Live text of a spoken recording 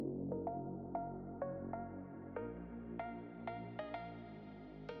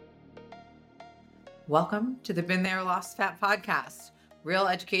Welcome to the Been There, Lost Fat podcast. Real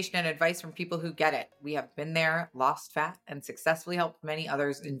education and advice from people who get it. We have been there, lost fat, and successfully helped many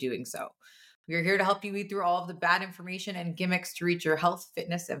others in doing so. We are here to help you weed through all of the bad information and gimmicks to reach your health,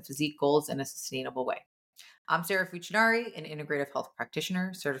 fitness, and physique goals in a sustainable way. I'm Sarah Fuchinari, an integrative health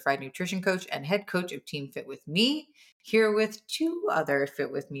practitioner, certified nutrition coach, and head coach of Team Fit With Me, here with two other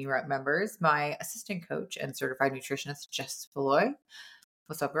Fit With Me members, my assistant coach and certified nutritionist, Jess Valoy.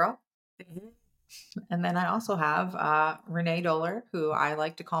 What's up, girl? And then I also have Renee Doler, who I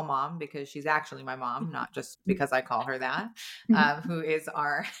like to call mom because she's actually my mom, not just because I call her that, who is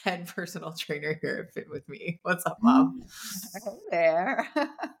our head personal trainer here at Fit With Me. What's up, mom? Hello there.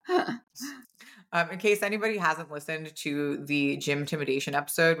 In case anybody hasn't listened to the gym intimidation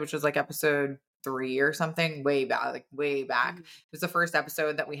episode, which was like episode 3 or something, way back. It was the first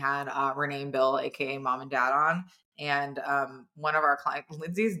episode that we had Renee and Bill, aka mom and dad, on. And one of our clients,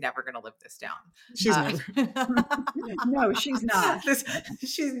 Lindsay's never going to live this down. She's no, she's not.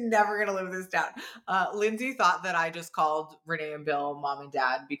 She's never going to live this down. Lindsay thought that I just called Renee and Bill mom and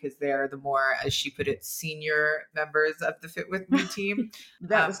dad because they're the more, as she put it, senior members of the Fit With Me team.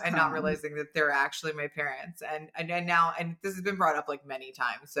 And not realizing that they're actually my parents. And now this has been brought up like many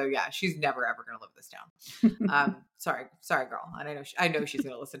times. So yeah, she's never ever going to live this down. Sorry, girl. And I know she's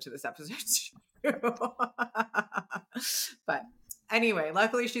going to listen to this episode too. But anyway,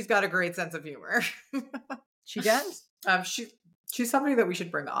 luckily she's got a great sense of humor. She does. She's somebody that we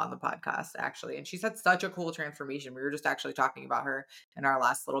should bring on the podcast, actually. And she's had such a cool transformation. We were just actually talking about her in our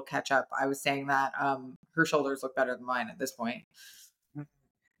last little catch up. I was saying that her shoulders look better than mine at this point.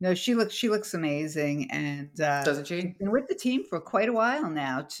 No, she looks amazing, and doesn't she? She's been with the team for quite a while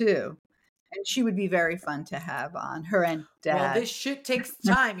now too. And she would be very fun to have on, her and dad. Well, this shit takes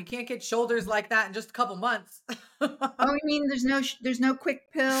time. You can't get shoulders like that in just a couple months. Oh, you mean there's no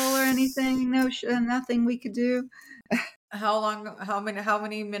quick pill or anything? No, nothing we could do. How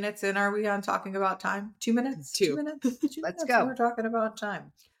many minutes in are we on talking about time? 2 minutes? 2 minutes? Let's go. We're talking about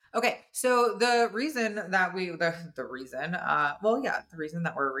time. Okay, so the reason that the reason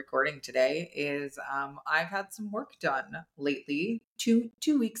that we're recording today is I've had some work done lately. 2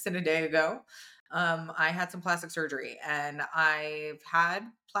 weeks and a day ago, I had some plastic surgery, and I've had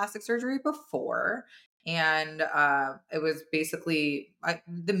plastic surgery before. And it was basically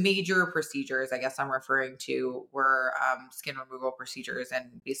the major procedures, I guess I'm referring to, were skin removal procedures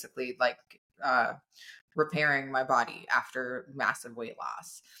and basically like repairing my body after massive weight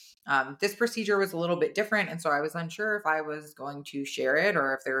loss. This procedure was a little bit different. And so I was unsure if I was going to share it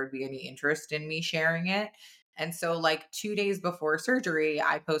or if there would be any interest in me sharing it. And so like 2 days before surgery,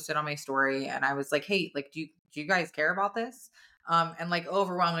 I posted on my story and I was like, hey, like, do you guys care about this? And like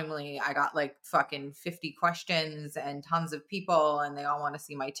overwhelmingly, I got like fucking 50 questions and tons of people, and they all want to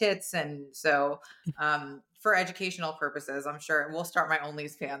see my tits. And so, for educational purposes, I'm sure we'll start my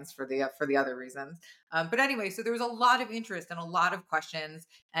OnlyFans for the other reasons. But anyway, so there was a lot of interest and a lot of questions,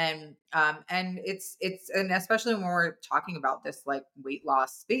 and it's and especially when we're talking about this like weight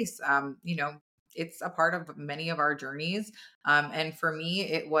loss space, it's a part of many of our journeys. And for me,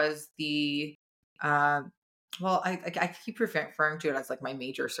 it was the I keep referring to it as like my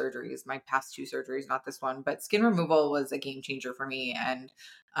major surgeries, my past 2 surgeries, not this one, but skin removal was a game changer for me and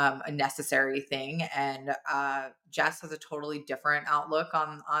a necessary thing. And Jess has a totally different outlook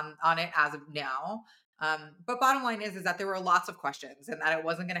on it as of now. But bottom line is that there were lots of questions and that it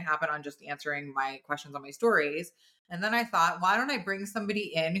wasn't going to happen on just answering my questions on my stories. And then I thought, why don't I bring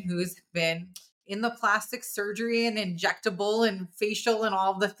somebody in who's been in the plastic surgery and injectable and facial and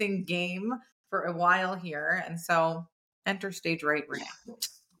all the thing game for a while here. And so enter stage right,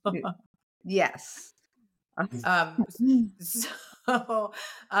 Renee. Yes.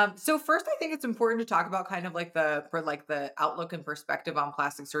 So first I think it's important to talk about kind of like the outlook and perspective on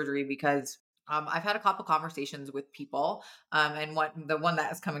plastic surgery, because I've had a couple conversations with people, and the one that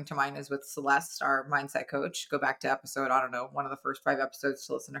is coming to mind is with Celeste, our mindset coach. Go back to episode, I don't know, one of the first 5 episodes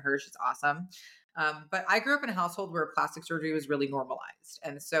to listen to her. She's awesome. But I grew up in a household where plastic surgery was really normalized.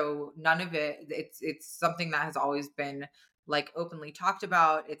 And so none of it's something that has always been like openly talked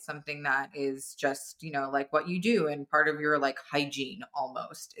about. It's something that is just, like what you do, and part of your like hygiene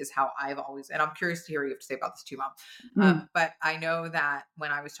almost is how I've always, and I'm curious to hear what you have to say about this too, Mom. But I know that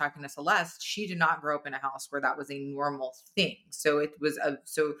when I was talking to Celeste, she did not grow up in a house where that was a normal thing. So it was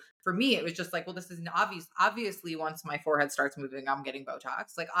so for me, it was just like, well, this is an obviously once my forehead starts moving, I'm getting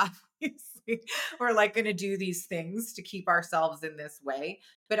Botox. Like obviously we're like going to do these things to keep ourselves in this way,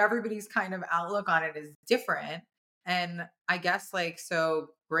 but everybody's kind of outlook on it is different. And I guess like, so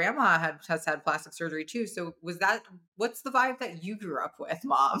grandma has had plastic surgery too. So what's the vibe that you grew up with,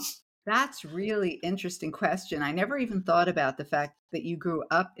 Mom? That's really interesting question. I never even thought about the fact that you grew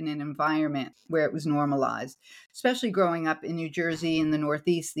up in an environment where it was normalized, especially growing up in New Jersey in the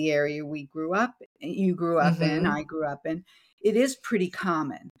Northeast, the area you grew up in, Mhm. I grew up in. It is pretty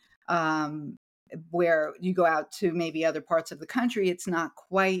common. Um, where you go out to maybe other parts of the country, it's not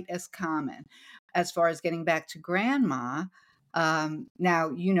quite as common. As far as getting back to grandma,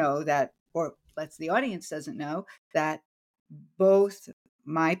 now you know that, or let's the audience doesn't know that both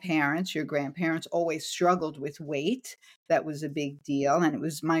my parents, your grandparents, always struggled with weight. That was a big deal. And it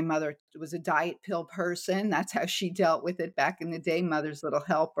was my mother was a diet pill person. That's how she dealt with it back in the day, mother's little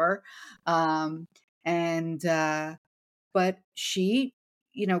helper. Um, and but she,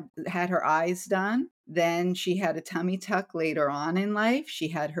 had her eyes done. Then she had a tummy tuck later on in life. She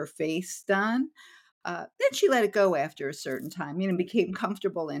had her face done. Then she let it go after a certain time, became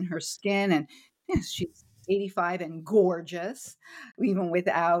comfortable in her skin. And yes, she's 85 and gorgeous, even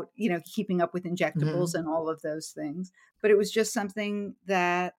without, keeping up with injectables Mhm. and all of those things. But it was just something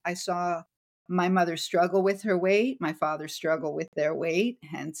that I saw my mother struggle with her weight, my father struggle with their weight,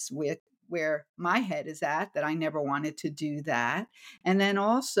 hence with where my head is at, that I never wanted to do that. And then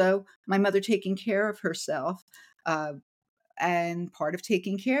also my mother taking care of herself. Uh, and part of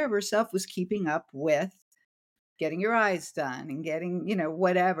taking care of herself was keeping up with getting your eyes done and getting,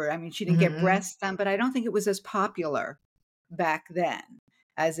 whatever. I mean, she didn't get Mhm. breasts done, but I don't think it was as popular back then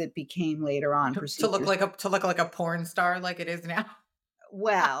as it became later on procedures. To look like a porn star like it is now.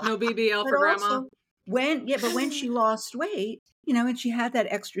 Well, No BBL but for grandma. also but when she lost weight, and she had that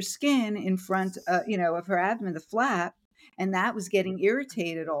extra skin in front, of her abdomen, the flap, and that was getting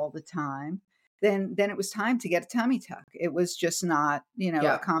irritated all the time, then it was time to get a tummy tuck. It was just not, a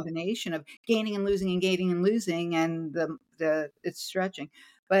Yeah. combination of gaining and losing and the it's stretching.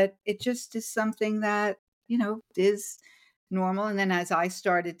 But it just is something that, is normal. And then as I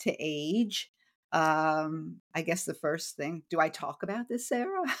started to age, I guess the first thing, do I talk about this,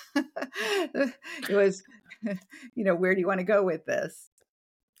 Sarah? It was, where do you want to go with this?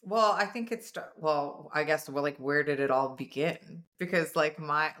 Well, I think well, I guess, well, like, where did it all begin? Because, like,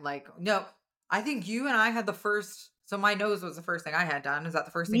 no, I think you and I had the first so my nose was the first thing I had done. Is that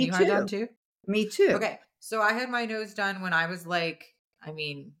the first thing Me you had done too. too? Me too. Okay, so I had my nose done when I was, like, I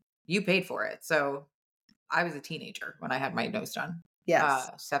mean, you paid for it, so I was a teenager when I had my nose done. Yes.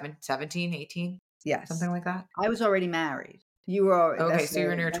 17, 18, Yes. something like that? I was already married. You were, Okay, that's so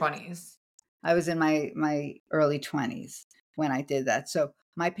you're in very, your that's, 20s. I was in my early 20s when I did that. So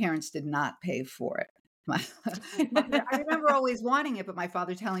my parents did not pay for it. My, I remember always wanting it, but my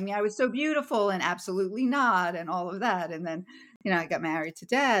father telling me I was so beautiful and absolutely not, and all of that. And then, I got married to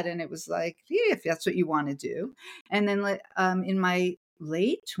dad, and it was like, yeah, if that's what you want to do. And then, in my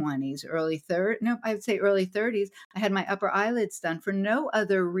late 20s, no, I would say early 30s, I had my upper eyelids done for no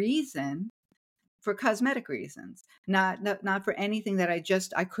other reason, for cosmetic reasons, not for anything that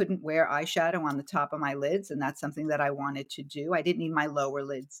I couldn't wear eyeshadow on the top of my lids, and that's something that I wanted to do. I didn't need my lower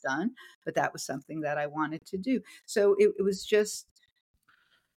lids done, but that was something that I wanted to do. So it was just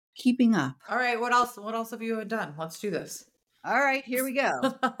keeping up. All right, what else have you done? Let's do this. All right, here we go.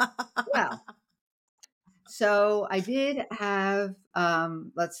 Well, so I did have,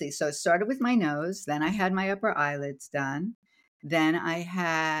 let's see. So it started with my nose, then I had my upper eyelids done, then I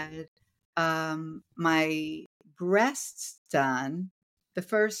had my breasts done the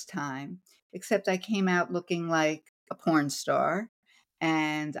first time, except I came out looking like a porn star.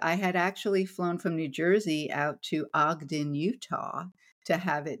 And I had actually flown from New Jersey out to Ogden, Utah to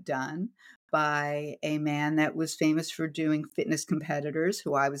have it done by a man that was famous for doing fitness competitors,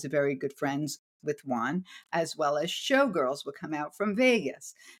 who I was a very good friends with one, as well as showgirls would come out from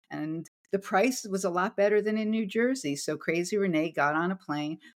Vegas. And the price was a lot better than in New Jersey. So Crazy Renee got on a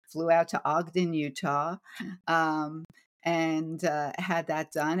plane, flew out to Ogden, Utah, um, and had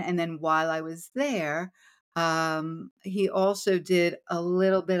that done. And then while I was there, he also did a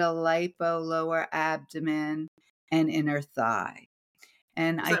little bit of lipo, lower abdomen, and inner thigh.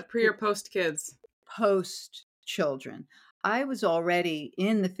 And Was I that pre or post kids? post children. I was already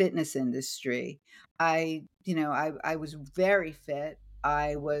in the fitness industry. I was very fit.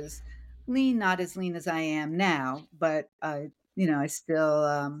 I was lean, not as lean as I am now, but I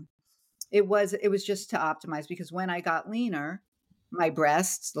still it was just to optimize, because when I got leaner, my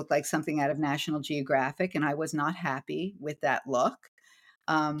breasts looked like something out of National Geographic, and I was not happy with that look.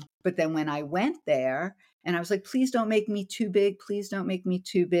 But then when I went there and I was like, please don't make me too big. Please don't make me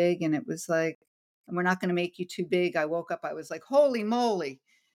too big. And it was like, we're not going to make you too big. I woke up, I was like, holy moly,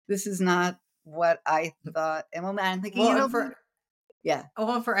 this is not what I thought. And I'm thinking, Well, and for Yeah.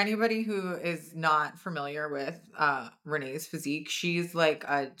 Well, for anybody who is not familiar with Renee's physique, she's like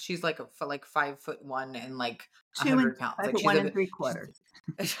like 5'1" and like a 2 and hundred pounds. I Like put she's 1 a and 3 she's, quarters.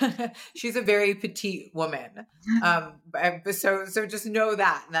 she's a very petite woman. So just know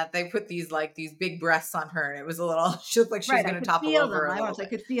that they put these big breasts on her, and it was a little. She looked like she was Right, I going to could topple feel over them, a I little was I bit.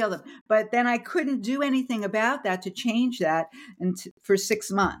 could feel them, but then I couldn't do anything about that to change that for 6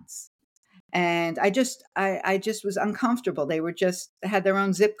 months, and I just was uncomfortable. They were just had their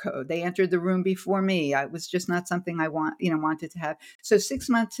own zip code. They entered the room before me. I was just not something I wanted to have. So 6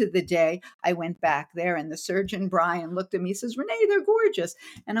 months to the day, I went back there, and the surgeon, Brian, looked at me, says, "Renee, they're gorgeous."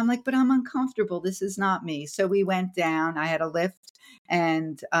 And I'm like, "But I'm uncomfortable. This is not me." So we went down. I had a lift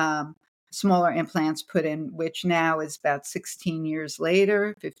and, smaller implants put in, which now is about 16 years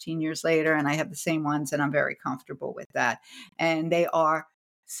later, 15 years later, and I have the same ones, and I'm very comfortable with that. And they are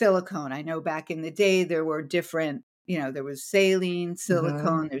silicone. I know back in the day there were different, there was saline,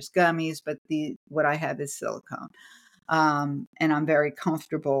 Hmm. silicone, there's gummies, but the what I have is silicone. And I'm very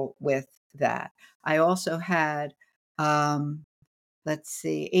comfortable with that. I also had, um, let's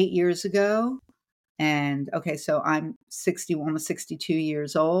see, 8 years ago. And okay, so I'm 60, almost 62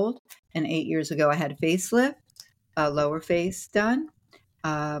 years old. And 8 years ago, I had a facelift, a lower face done.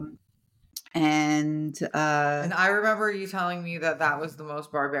 Um, and And I remember you telling me that that was the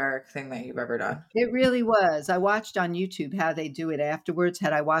most barbaric thing that you've ever done. It really was. I watched on YouTube how they do it afterwards.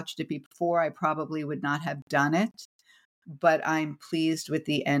 Had I watched it before, I probably would not have done it, but I'm pleased with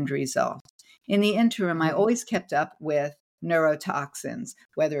the end result. In the interim, I Hmm. always kept up with neurotoxins,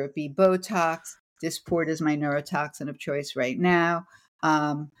 whether it be Botox, Dysport is my neurotoxin of choice right now,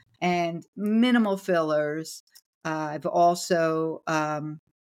 um, and minimal fillers. I've also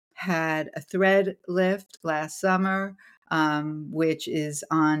had a thread lift last summer, which is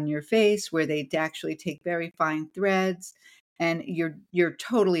on your face where they actually take very fine threads, and you're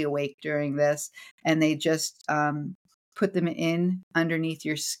totally awake during this, and they just put them in underneath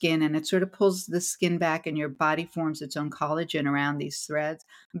your skin, and it sort of pulls the skin back, and your body forms its own collagen around these threads.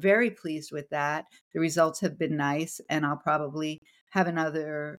 I'm very pleased with that. The results have been nice, and I'll probably have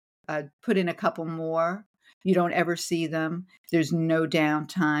another put in a couple more. You don't ever see them. There's no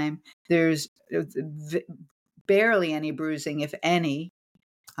downtime. There's barely any bruising, if any.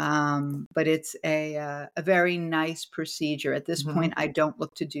 But it's a very nice procedure. At this Hmm. point, I don't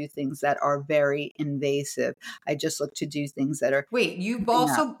look to do things that are very invasive. I just look to do things that are Wait, you coming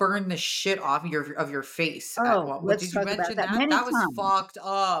up. also burned the shit off your face at Oh, what let's did you talk about mention that that? many That was times. fucked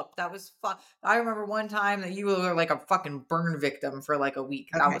up. That was I remember one time that you were like a fucking burn victim for like a week.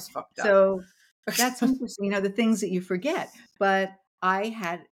 That Okay. was fucked up. So that's interesting, the things that you forget. But I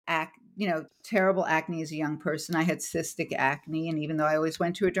had terrible acne as a young person. I had cystic acne. And even though I always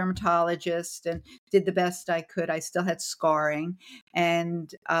went to a dermatologist and did the best I could, I still had scarring.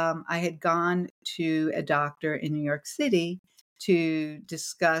 And I had gone to a doctor in New York City to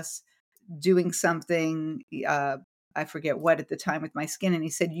discuss doing something. I forget what at the time with my skin. And he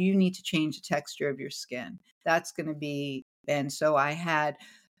said, "You need to change the texture of your skin. That's going to be," and so I had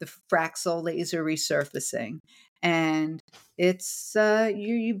the Fraxel laser resurfacing. And it's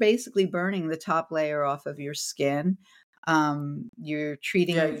you basically burning the top layer off of your skin. You're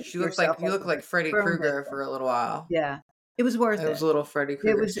Yeah, treating yourself you like look a like Freddy burn Krueger victim. for a little while. Yeah. It was worth It was it. a little Freddy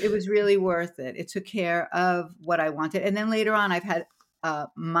It Krueger. was it was really worth it. It took care of what I wanted. And then later on I've had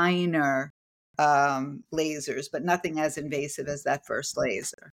minor lasers, but nothing as invasive as that first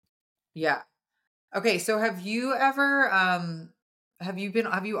laser. Yeah. Okay, so have you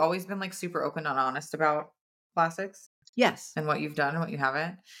always been like super open and honest about plastics Yes. and what you've done and what you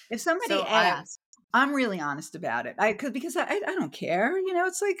haven't? If somebody So I asks, I'm really honest about it. Because I don't care.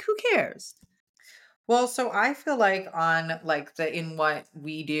 It's like, who cares? Well, so I feel like on like the in what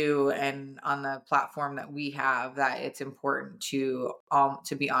we do and on the platform that we have that it's important to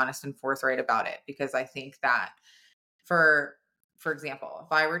be honest and forthright about it because I think that for for example,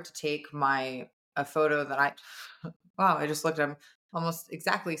 if I were to take my a photo that I wow, I just looked at 'em almost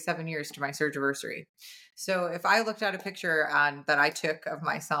exactly 7 years to my surgiversary. So if I looked at a picture that I took of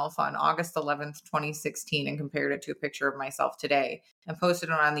myself on August 11th, 2016, and compared it to a picture of myself today and posted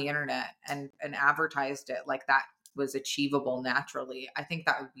it on the internet and advertised it like that was achievable naturally, I think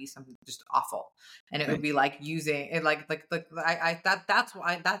that would be something just awful. And it would Right. be like using it like I that's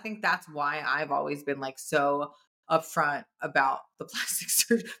why I think that's why I've always been like so upfront about the plastic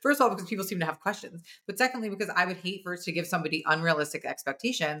surgery. First of all, because people seem to have questions, but secondly, because I would hate first to give somebody unrealistic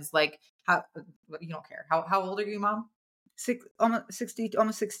expectations. Like how you don't care. How old are you, mom? Almost 60,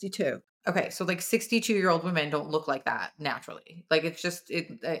 almost 62. Okay, so like 62-year-old women don't look like that naturally. Like it's just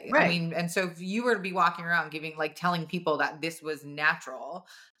I Right. mean, and so if you were to be walking around giving like telling people that this was natural,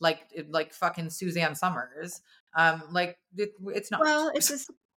 like fucking Suzanne Summers, it's not. Well, it's this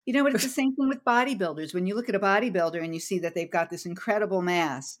you know what, it's the same thing with bodybuilders. When you look at a bodybuilder and you see that they've got this incredible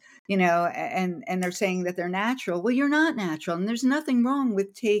mass, and they're saying that they're natural. Well, you're not natural, and there's nothing wrong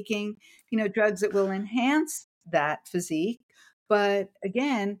with taking, drugs that will enhance that physique. But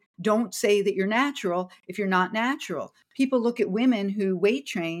again, don't say that you're natural if you're not natural. People look at women who weight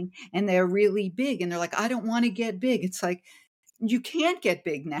train and they're really big and they're like, "I don't wanna get big." It's like, you can't get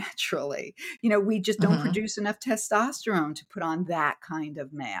big naturally. We just don't Mhm. produce enough testosterone to put on that kind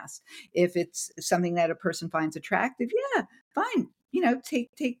of mass. If it's something that a person finds attractive, yeah, fine.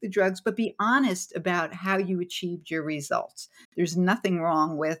 Take the drugs, but be honest about how you achieved your results. There's nothing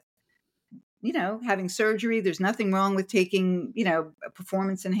wrong with, having surgery. There's nothing wrong with taking,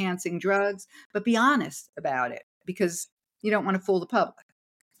 performance enhancing drugs, but be honest about it because you don't want to fool the public.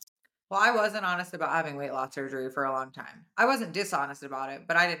 Well, I wasn't honest about having weight loss surgery for a long time. I wasn't dishonest about it,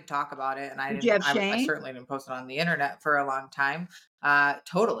 but I didn't talk about it, and Did you have I shame? certainly didn't post it on the internet for a long time.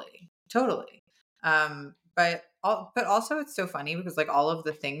 Totally, totally. But also it's so funny because like all of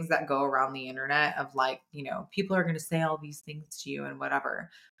the things that go around the internet of like people are going to say all these things to you and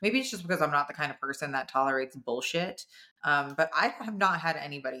whatever. Maybe it's just because I'm not the kind of person that tolerates bullshit. But I have not had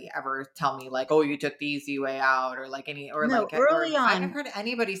anybody ever tell me like, "Oh, you took the easy way out," or like any, or No, like, or I've never heard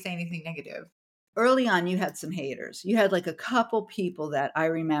anybody say anything negative. early on, you had some haters. You had, like, a couple people that I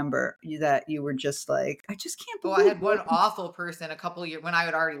remember that you were just like, "I just can't Oh, I believe had one what." awful person a couple years when I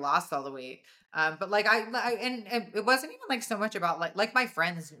had already lost all the weight. But like and it wasn't even like so much about like my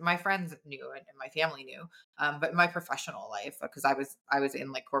friends knew and my family knew. But in my professional life, because I was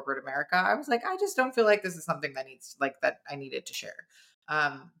in like corporate America, I was like, I just don't feel like this is something that needs like that I needed to share.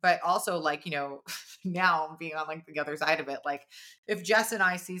 But also like, now being on like the other side of it, like if Jess and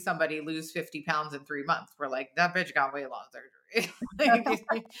I see somebody lose 50 pounds in 3 months, we're like, that bitch got weight loss surgery. Like,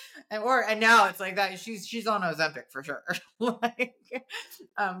 and now it's like that she's on Ozempic for sure. Like,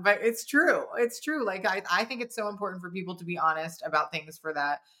 but it's true. It's true. Like I think it's so important for people to be honest about things for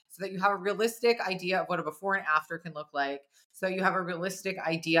that so that you have a realistic idea of what a before and after can look like. So you have a realistic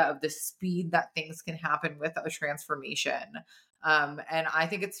idea of the speed that things can happen with a transformation. And I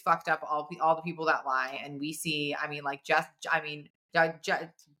think it's fucked up all the people that lie. And we see, I mean, like Jess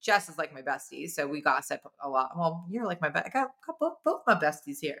is like my bestie, so we gossip a lot. Well, you're like I got both my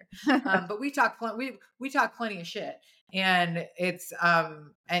besties here, but we talk plenty of shit, and it's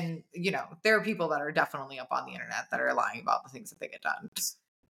and there are people that are definitely up on the internet that are lying about the things that they get done.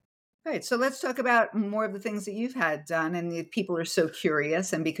 Right, so let's talk about more of the things that you've had done and the people are so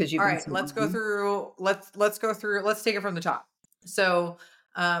curious and because you've All been right, so let's go open. through. Let's go through. Let's take it from the top. So,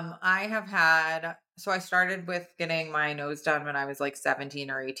 I have had. So I started with getting my nose done when I was like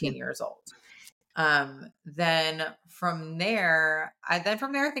 17 or Yeah. 18 years old. Then from there I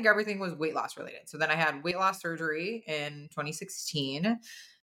think everything was weight loss related. So then I had weight loss surgery in 2016,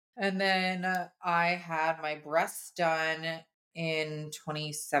 and then I had my breasts done in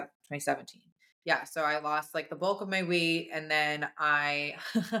 2017. Yeah, so I lost like the bulk of my weight, and then I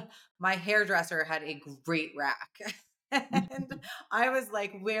my hairdresser had a great rack. And I was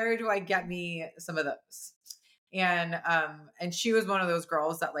like, where do I get me some of those? And she was one of those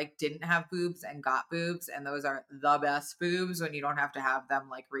girls that like didn't have boobs and got boobs, and those are the best boobs when you don't have to have them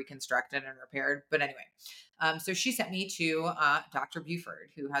like reconstructed and repaired. But anyway, so she sent me to Dr.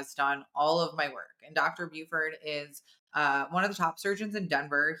 Buford, who has done all of my work. And Dr. Buford is one of the top surgeons in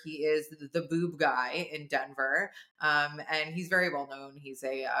Denver. He is the boob guy in Denver, and he's very well known. He's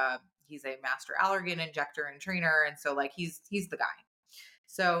a master Allergan injector and trainer, and so like he's the guy.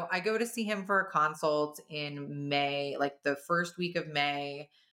 So I go to see him for a consult in May, like the first week of May.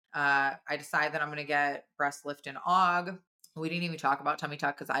 I decide that I'm going to get breast lift and aug. We didn't even talk about tummy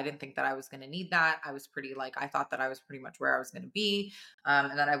tuck because I didn't think that I was going to need that. I thought that I was pretty much where I was going to be,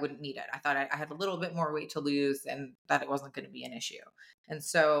 and that I wouldn't need it. I thought I had a little bit more weight to lose and that it wasn't going to be an issue. And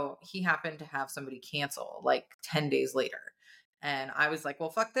so he happened to have somebody cancel like 10 days later. And I was like, well,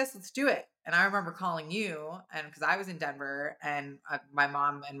 fuck this, let's do it. And I remember calling you, and because I was in Denver and my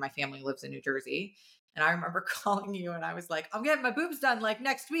mom and my family lives in New Jersey. And I remember calling you and I was like, I'm getting my boobs done like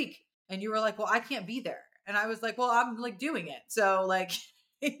next week. And you were like, well, I can't be there. And I was like, well, I'm like doing it. So like,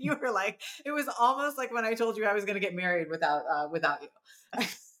 you were like, it was almost like when I told you I was going to get married without you.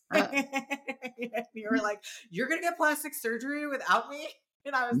 Uh, You were like, you're going to get plastic surgery without me.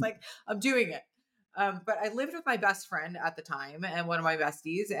 And I was like, I'm doing it. But I lived with my best friend at the time and one of my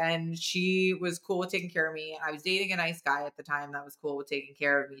besties, and she was cool with taking care of me. I was dating a nice guy at the time that was cool with taking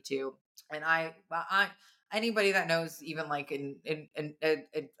care of me too. And anybody that knows even like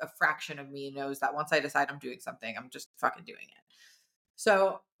a fraction of me knows that once I decide I'm doing something, I'm just fucking doing it.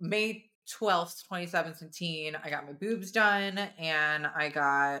 So May 12th, 2017, I got my boobs done, and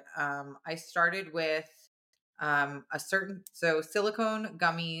I started with silicone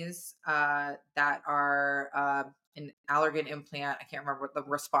gummies that are an Allergan implant. I can't remember what the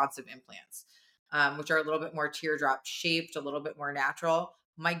responsive implants, which are a little bit more teardrop shaped, a little bit more natural.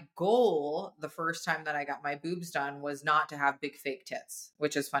 My goal the first time that I got my boobs done was not to have big fake tits,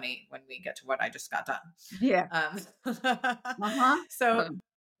 which is funny when we get to what I just got done. Yeah. Um, Uh-huh. so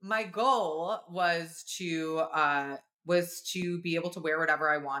my goal was to be able to wear whatever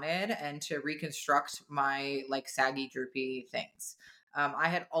I wanted and to reconstruct my like saggy, droopy things. I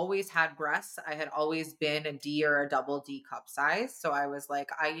had always had breasts. I had always been a D or a double D cup size. So I was like,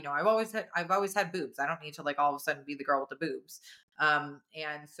 I've always had boobs. I don't need to like all of a sudden be the girl with the boobs.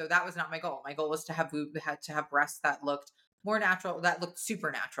 And so that was not my goal. My goal was to had to have breasts that looked more natural, that looked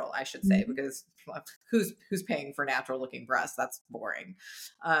supernatural, I should say, Mhm. because who's paying for natural looking breasts? That's boring.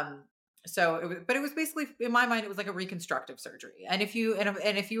 But it was basically in my mind, it was like a reconstructive surgery. And if you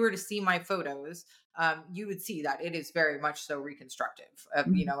were to see my photos, you would see that it is very much so reconstructive of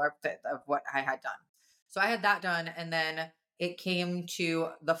Mhm. of what I had done. So I had that done, and then it came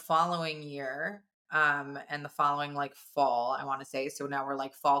to the following year, and the following like fall, I want to say. So now we're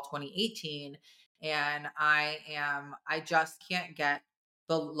like fall 2018, and I just can't get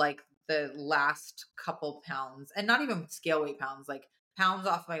the last couple pounds, and not even scale weight pounds, like pounds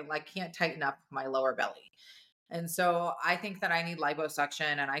off my, like, can't tighten up my lower belly. And so I think that I need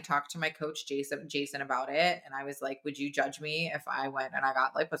liposuction. And I talked to my coach, Jason about it. And I was like, would you judge me if I went and I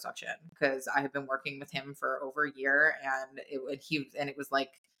got liposuction? Because I have been working with him for over a year, and it was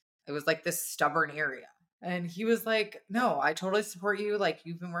like this stubborn area. And he was like, no, I totally support you. Like,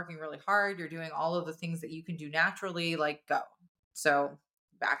 you've been working really hard. You're doing all of the things that you can do naturally. Like, go. So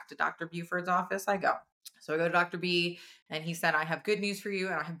back to Dr. Buford's office I go. So I go to Dr. B, and he said, I have good news for you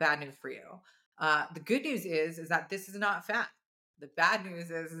and I have bad news for you. The good news is that this is not fat. The bad news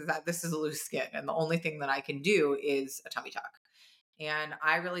is that this is loose skin, and the only thing that I can do is a tummy tuck. And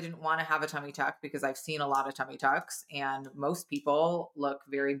I really didn't want to have a tummy tuck because I've seen a lot of tummy tucks, and most people look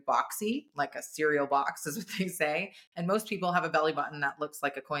very boxy, like a cereal box, is what they say. And most people have a belly button that looks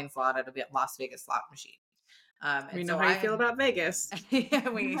like a coin slot at a Las Vegas slot machine. We And know so how you I feel am, about Vegas. yeah,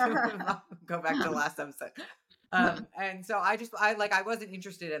 we go back to the last episode. And so I wasn't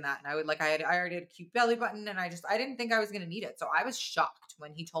interested in that. And I already had a cute belly button, and I didn't think I was going to need it. So I was shocked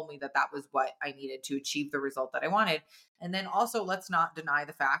when he told me that that was what I needed to achieve the result that I wanted. And then also, let's not deny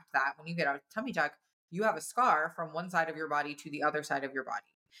the fact that when you get a tummy tuck, you have a scar from one side of your body to the other side of your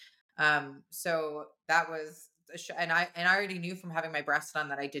body. So that was, and I already knew from having my breasts done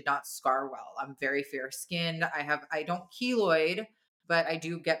that I did not scar well. I'm very fair skinned. I don't keloid, but I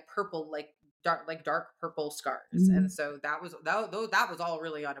do get purple, dark purple scars. And Mhm. so that was all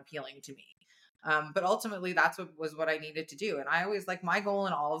really unappealing to me. But ultimately that's what I needed to do. And I always, like, my goal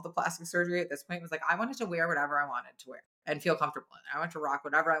in all of the plastic surgery at this point was like, I wanted to wear whatever I wanted to wear and feel comfortable in. I wanted to rock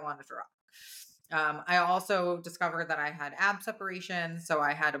whatever I wanted to rock. I also discovered that I had ab separation, so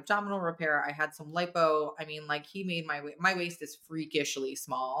I had abdominal repair. I had some lipo. I mean, like, he made my waist is freakishly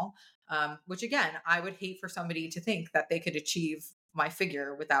small, which again, I would hate for somebody to think that they could achieve my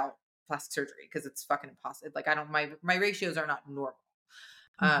figure without plastic surgery, because it's fucking impossible. Like, I don't my ratios are not normal.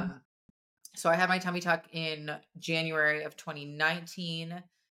 Mhm. Um, so I had my tummy tuck in January of 2019.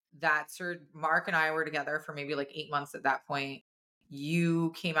 Mark and I were together for maybe like 8 months at that point.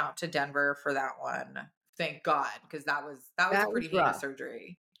 You came out to Denver for that one. Thank God, because that was a That was pretty heinous rough.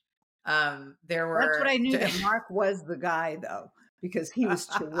 surgery. There That's what were I knew, that Mark was the guy, though, because he was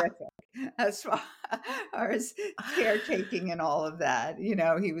terrific as far as caretaking and all of that.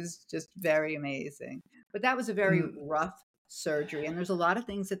 He was just very amazing. But that was a very Mm, rough surgery, and there's a lot of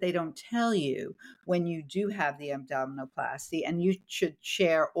things that they don't tell you when you do have the abdominoplasty, and you should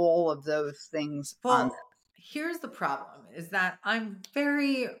share all of those things on. well, here's the problem, is that I'm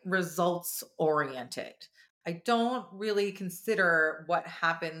very results oriented. I don't really consider what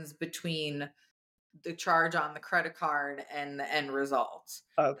happens between the charge on the credit card and the end result.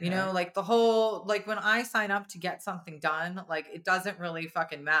 Okay. Like, the whole, like, when I sign up to get something done, like, it doesn't really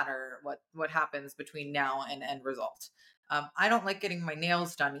fucking matter what happens between now and end result. I don't like getting my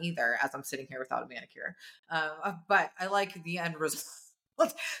nails done either, as I'm sitting here without a manicure. But I like the end result.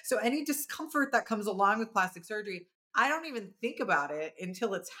 So any discomfort that comes along with plastic surgery, I don't even think about it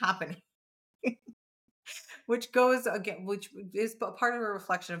until it's happening. which goes again, which is part of a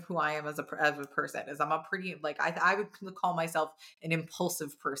reflection of who I am as a person. Is I'm a pretty like I would call myself an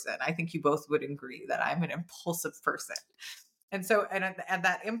impulsive person. I think you both would agree that I'm an impulsive person. And so, and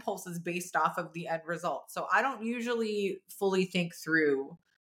that impulse is based off of the end result. So I don't usually fully think through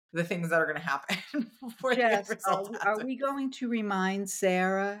the things that are going to happen before the end Jess, result are happens. we going to remind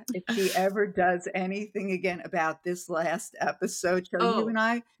Sarah if she ever does anything again about this last episode? Shall you and Oh,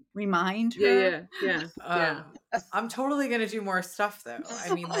 I remind yeah, her? yeah, yeah, yeah. I'm totally gonna do more stuff though.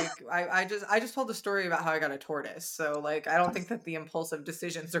 I mean, like I just told the story about how I got a tortoise. So like I don't think that the impulsive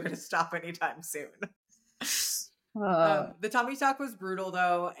decisions are gonna stop anytime soon. Uh, The tummy tuck was brutal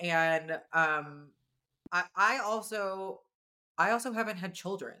though, and I also haven't had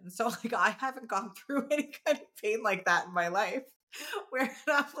children, so like I haven't gone through any kind of pain like that in my life. Where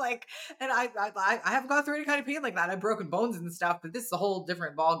I'm like, and I haven't gone through any kind of pain like that. I've broken bones and stuff, but this is a whole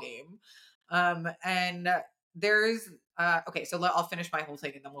different ball game. And there's okay, so I'll finish my whole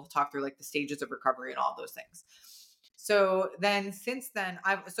thing, and then we'll talk through like the stages of recovery and all those things. So then since then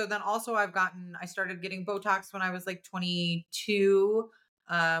I started getting Botox when I was like 22.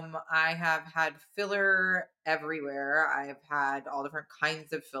 I have had filler everywhere. I've had all different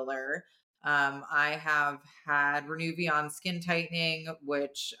kinds of filler. I have had Renuvion skin tightening,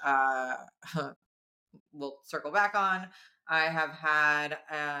 which we'll circle back on. I have had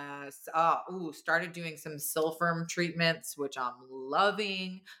started doing some Silfirm treatments, which I'm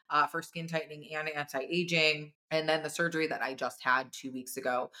loving for skin tightening and anti-aging. And then the surgery that I just had 2 weeks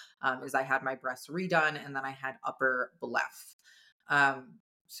ago is I had my breasts redone, and then I had upper bleph. Um,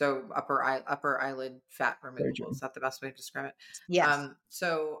 so upper eyelid fat removal. surgery. Is that the best way to describe it? Yes.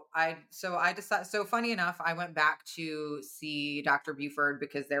 So I decided, so funny enough, I went back to see Dr. Buford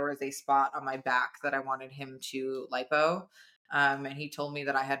because there was a spot on my back that I wanted him to lipo. And he told me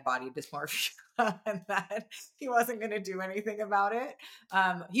that I had body dysmorphia and that he wasn't going to do anything about it.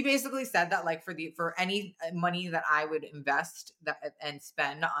 He basically said that like for any money that I would invest and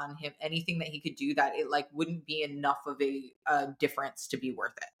spend on him, anything that he could do, that it like wouldn't be enough of a difference to be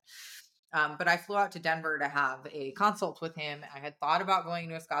worth it. But I flew out to Denver to have a consult with him. I had thought about going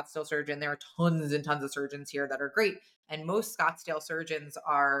to a Scottsdale surgeon. There are tons and tons of surgeons here that are great. And most Scottsdale surgeons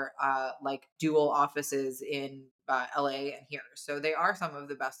are like dual offices in LA and here. So they are some of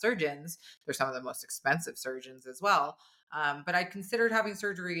the best surgeons. They're some of the most expensive surgeons as well. But I considered having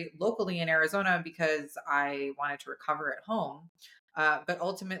surgery locally in Arizona because I wanted to recover at home. But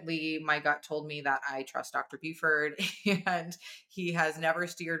ultimately, my gut told me that I trust Dr. Buford and he has never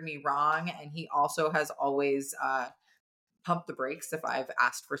steered me wrong. And he also has always pumped the brakes if I've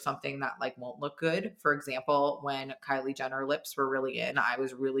asked for something that like won't look good. For example, when Kylie Jenner lips were really in, I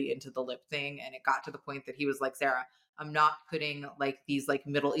was really into the lip thing. And it got to the point that he was like, Sarah, I'm not putting like these like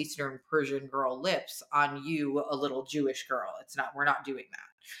Middle Eastern Persian girl lips on you, a little Jewish girl. We're not doing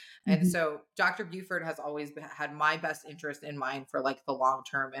that. And Mhm. so Dr. Buford has always had my best interest in mind for like the long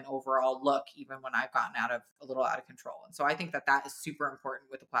term and overall look, even when I've gotten a little out of control. And so I think that that is super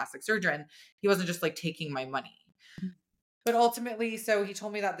important with a plastic surgeon. He wasn't just like taking my money. But ultimately, so he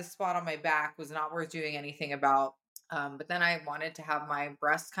told me that the spot on my back was not worth doing anything about. But then I wanted to have my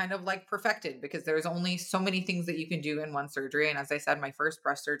breasts kind of like perfected because there's only so many things that you can do in one surgery. And as I said, my first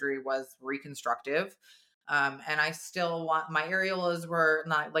breast surgery was reconstructive. And I still want my areolas were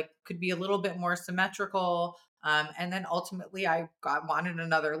not like could be a little bit more symmetrical. And then ultimately wanted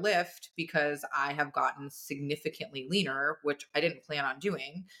another lift because I have gotten significantly leaner, which I didn't plan on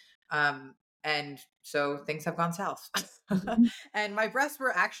doing. And so things have gone south. Mhm. And my breasts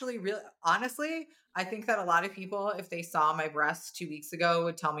were actually really, honestly, I think that a lot of people, if they saw my breasts 2 weeks ago,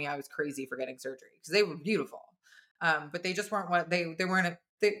 would tell me I was crazy for getting surgery because they were beautiful. But they just weren't what they weren't,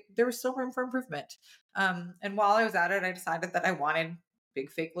 there was still room for improvement. And while I was at it, I decided that I wanted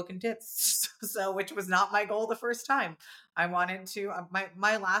big fake looking tits. So, which was not my goal the first time. I wanted to,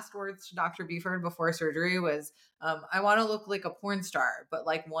 my last words to Dr. Buford before surgery was, I want to look like a porn star, but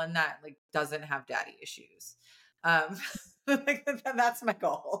like one that like doesn't have daddy issues. Um, like, that's my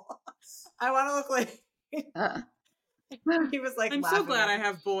goal. I want to look like. Uh, He was like I'm so laughing glad at I me.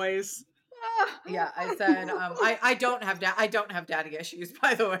 have boys. Yeah, I said I don't have daddy issues,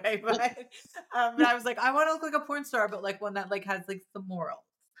 by the way, but I was like I want to look like a porn star, but like one that like has like some morals.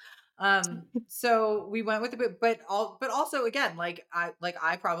 So we went with it, but also again,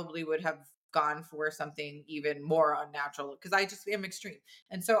 I probably would have gone for something even more unnatural because I just am extreme.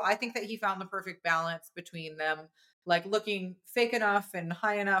 And so I think that he found the perfect balance between them, like looking fake enough and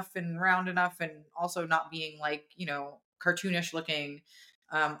high enough and round enough, and also not being like, cartoonish looking.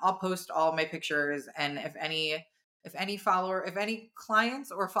 I'll post all my pictures, and if any if any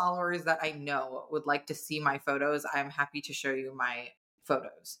clients or followers that I know would like to see my photos, I'm happy to show you my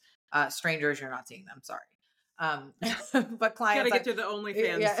photos. Strangers, you're not seeing them. Sorry. But Gotta clients, get to the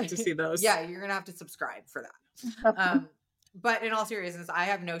OnlyFans to see those. yeah, you're gonna have to subscribe for that. But in all seriousness, I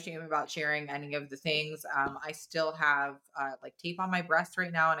have no shame about sharing any of the things. I still have like tape on my breast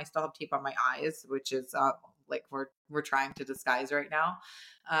right now, and I still have tape on my eyes, which is like we're trying to disguise right now.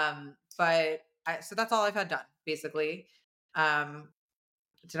 So that's all I've had done, basically.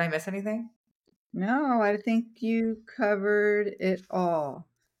 Did I miss anything? No, I think you covered it all.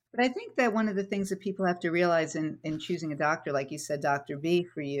 But I think that one of the things that people have to realize in choosing a doctor, like you said, Dr. B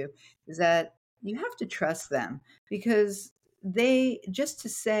for you, is that you have to trust them because they just to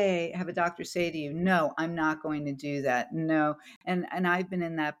say, have a doctor say to you, no, I'm not going to do that. No. And I've been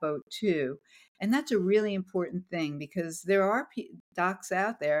in that boat too. And that's a really important thing because there are docs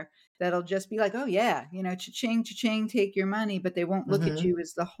out there that'll just be like, oh yeah, cha-ching, cha-ching, take your money, but they won't look at Mm-hmm. you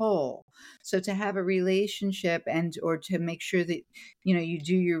as the whole. So to have a relationship and or to make sure that you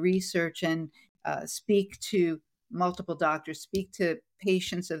do your research and speak to multiple doctors, speak to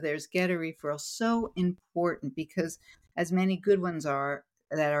patients of theirs, get a referral, so important because as many good ones are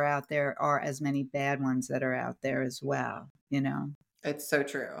that are out there are as many bad ones that are out there as well. It's so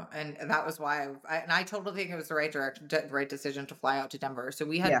true. And that was why I totally think it was the right decision to fly out to Denver. So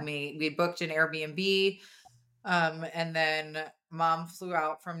Yeah. we booked an Airbnb, and then mom flew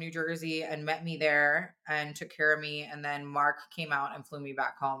out from New Jersey and met me there and took care of me. And then Mark came out and flew me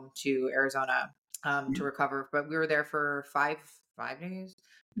back home to Arizona, to recover. But we were there for five days.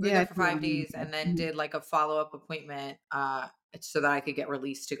 We were Yeah, there I for do 5 days and then remember. did like a follow-up appointment, so that I could get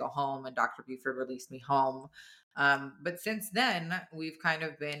released to go home, and Dr. Buford released me home. But since then, we've kind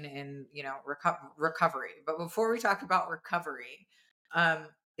of been in, recovery. But before we talk about recovery,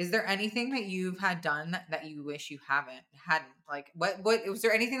 is there anything that you've had done that you wish you hadn't? Like, what was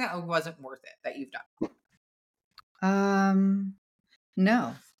there anything that wasn't worth it that you've done?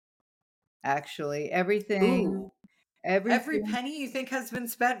 No, actually, everything, Ooh, every everything. penny you think has been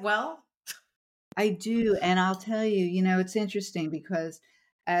spent well? I do, and I'll tell you, it's interesting because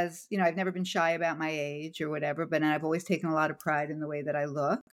as, I've never been shy about my age or whatever, but I've always taken a lot of pride in the way that I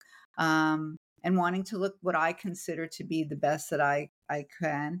look, and wanting to look what I consider to be the best that I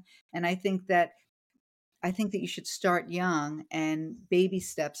can. And I think that you should start young and baby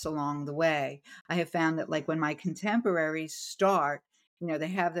steps along the way. I have found that like when my contemporaries start, they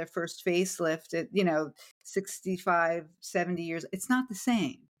have their first facelift at, 65, 70 years. It's not the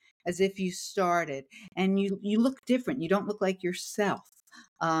same as if you started and you look different. You don't look like yourself.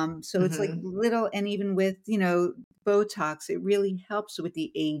 So it's like Mm-hmm. little, and even with, Botox, it really helps with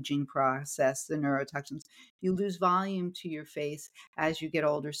the aging process, the neurotoxins. You lose volume to your face as you get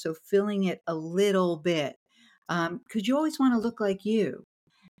older. So filling it a little bit, because you always want to look like you.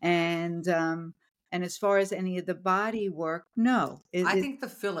 And as far as any of the body work, no, I think the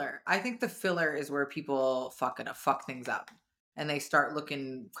filler is where people fuck things up and they start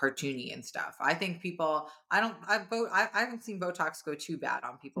looking cartoony and stuff. I think people, I haven't seen Botox go too bad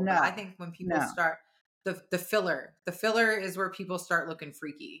on people, but I no, think when people no, start the filler is where people start looking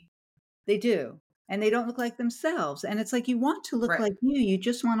freaky. they do. And they don't look like themselves. And it's like you want to look Right. like you. You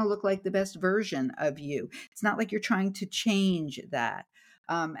just want to look like the best version of you. It's not like you're trying to change that.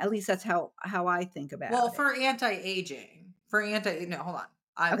 At least that's how I think about Well, it. for anti-aging, no, hold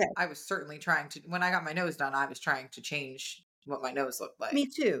on. Okay. I was certainly trying to, when I got my nose done, I was trying to change what my nose looked like. Me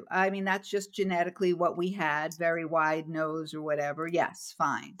too. I mean, that's just genetically what we had, very wide nose or whatever. Yes,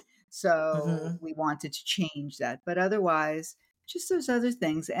 fine. So Mm-hmm. we wanted to change that. But otherwise, just those other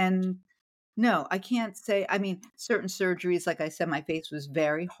things. And no, I can't say, I mean, certain surgeries, like I said, my face was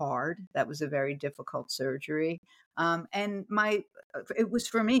very hard. That was a very difficult surgery. And it was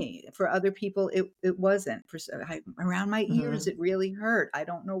for me. For other people, it wasn't. Around my ears, Mm-hmm. it really hurt. I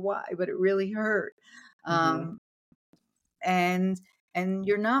don't know why, but it really hurt. Mm-hmm. Um, and and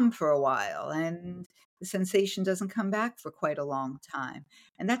you're numb for a while and the sensation doesn't come back for quite a long time,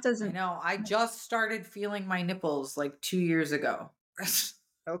 and that I doesn't. know. I just started feeling my nipples like 2 years ago.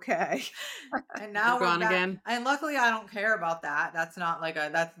 Okay. And They're now we're gone back. again. And luckily I don't care about that. An That's not like a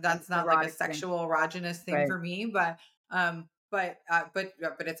erotic thing, sexual erogenous thing right? for me, but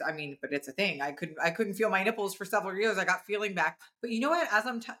it's, I mean, but it's a thing. I couldn't feel my nipples for several years. I got feeling back. But you know what?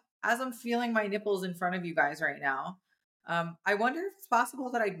 As I'm feeling my nipples in front of you guys right now, I wonder if it's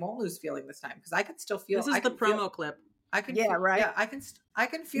possible that I won't lose feeling this time because I can still feel This is the promo clip. Yeah, right. yeah, I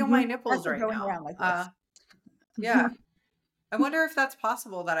can feel my Mhm. That's nipples it, right going now. around like this. Yeah. I wonder if that's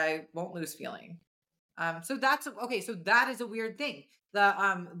possible that I won't lose feeling. So that's okay. So that is a weird thing.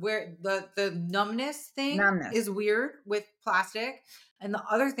 The where the numbness thing Numbness. is weird with plastic, and the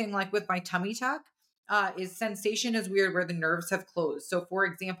other thing, like with my tummy tuck, is sensation is weird where the nerves have closed. So, for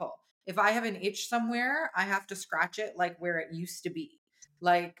example, if I have an itch somewhere, I have to scratch it like where it used to be,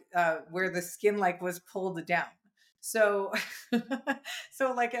 like where the skin like was pulled down. So,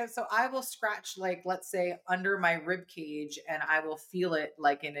 so I will scratch, like, let's say under my rib cage, and I will feel it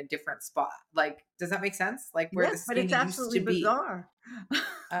like in a different spot. Like, does that make sense? Like where the Yes, but skin it's used to absolutely be. bizarre.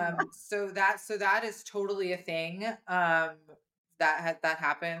 So that is totally a thing. That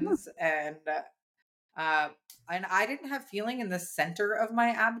happens, uh, and I didn't have feeling in the center of my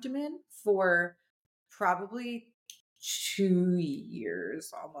abdomen for probably 2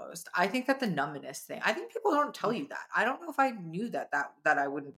 years almost. I think that the numbness thing, I think people don't tell you that. I don't know if I knew that I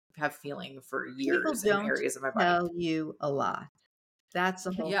wouldn't have feeling for People years in don't areas of my body. tell you a lot. That's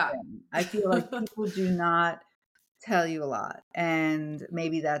the whole Yeah. thing. I feel like people do not tell you a lot, and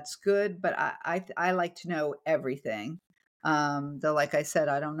maybe that's good, but I like to know everything. Though, like I said,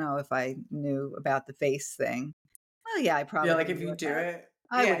 I don't know if I knew about the face thing. Well, yeah, I Yeah, probably like would if have you known do about it. it,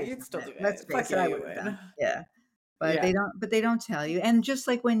 I would yeah, have you'd still done it. do Let's it. face Fuck it, yeah, I you would have done would. it. Yeah. But Yeah. they don't tell you. And just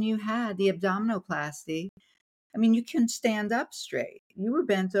like when you had the abdominoplasty, I mean, you can stand up straight. You were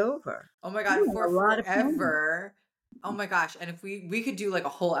bent over. Oh my You God, were for in a lot of pain. forever. Oh my gosh. And if we could do like a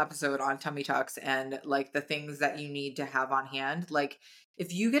whole episode on tummy tucks and like the things that you need to have on hand. Like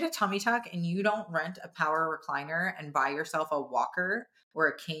if you get a tummy tuck and you don't rent a power recliner and buy yourself a walker or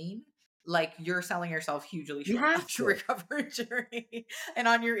a cane, like you're selling yourself hugely You short on have your to. recovery journey and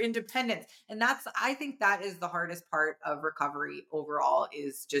on your independence. And I think that is the hardest part of recovery overall,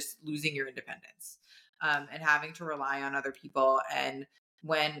 is just losing your independence, and having to rely on other people. And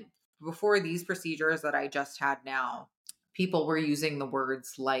when before these procedures that I just had now, people were using the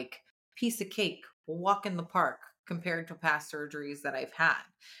words like piece of cake, walk in the park, compared to past surgeries that I've had.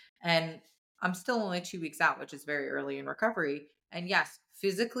 And I'm still only 2 weeks out, which is very early in recovery. And yes,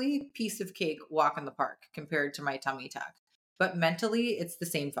 physically, piece of cake, walk in the park compared to my tummy tuck. But mentally, it's the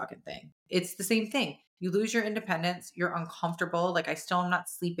same fucking thing. It's the same thing. You lose your independence. You're uncomfortable. Like, I still am not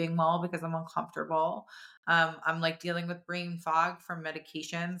sleeping well because I'm uncomfortable. I'm like dealing with brain fog from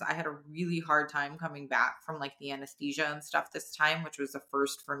medications. I had a really hard time coming back from like the anesthesia and stuff this time, which was the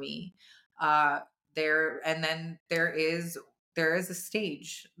first for me. And then there is a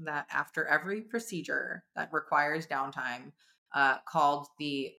stage that after every procedure that requires downtime, called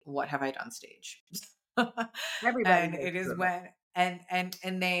the "What have I done" stage. Everybody And goes it is through it. when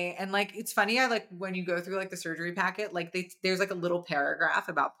and like it's funny, I like when you go through like the surgery packet, like there's like a little paragraph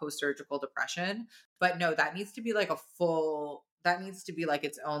about post-surgical depression, but no, that needs to be like that needs to be like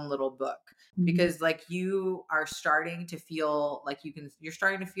its own little book, Mhm. because like you are starting to feel like you're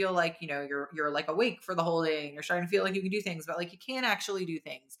starting to feel like, you're like awake for the whole day, and you're starting to feel like you can do things, but like you can't actually do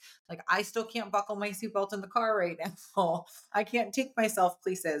things. Like I still can't buckle my seatbelt in the car right now. I can't take myself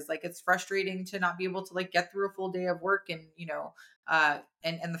places. Like it's frustrating to not be able to like get through a full day of work, and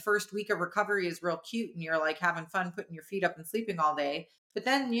and the first week of recovery is real cute, and you're like having fun putting your feet up and sleeping all day. But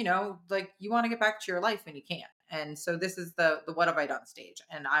then, like you want to get back to your life and you can't. And so this is the "What have I done" stage,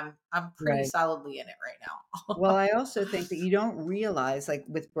 and I'm pretty Right. solidly in it right now. Well, I also think that you don't realize, like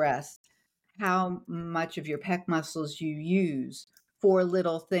with breasts, how much of your pec muscles you use for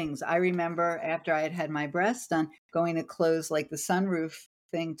little things. I remember after I had had my breasts done, going to close like the sunroof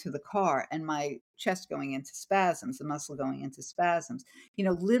thing to the car, and my chest going into spasms, the muscle going into spasms.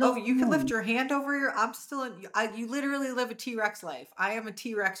 Oh, Little you can lift things, your hand over your. I'm still in. You literally live a T-Rex life. I am a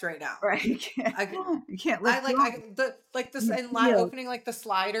T-Rex right now. right? You can't lift I like your I the like this you and feel. opening like the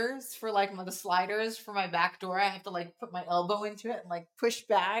sliders for like the sliders for my back door. I have to like put my elbow into it and like push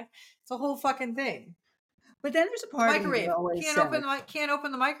back. It's a whole fucking thing. But then there's a The part of me that microwave always can't says,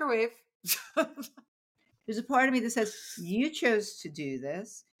 open the microwave. there's a part of me that says, you chose to do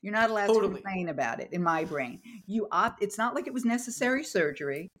this. You're not allowed to Totally. complain about it in my brain. It's not like it was necessary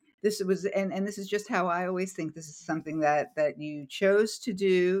surgery. This was, and this is just how I always think, this is something that you chose to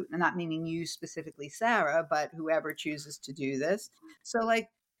do, not meaning you specifically, Sarah, but whoever chooses to do this. So like,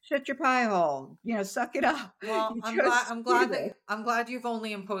 shut your pie hole, suck it up. Well, You I'm chose glad. to do this. I'm glad you've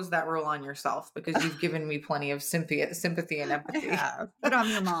only imposed that rule on yourself, because you've given me plenty of sympathy and I empathy. have, but I'm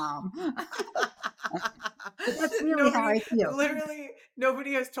your mom. But that's really how Nobody, I feel. literally,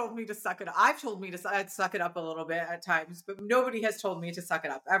 nobody has told me to suck it up. I've told me to suck it up a little bit at times, but nobody has told me to suck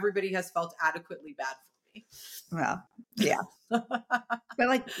it up. Everybody has felt adequately bad for me. Well, yeah. But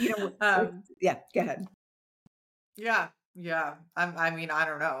like, um, yeah, go ahead. yeah, yeah. I mean, I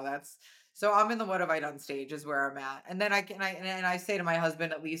don't know. So I'm in the "What have I done" stage is where I'm at, and then I say to my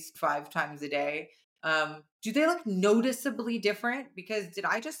husband at least 5 times a day, Do they look noticeably different? Because did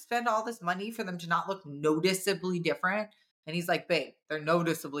I just spend all this money for them to not look noticeably different? And he's like, babe, they're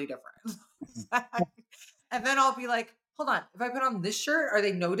noticeably different. And then I'll be like, hold on, if I put on this shirt, are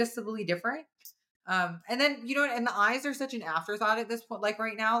they noticeably different? And then, and the eyes are such an afterthought at this point. Like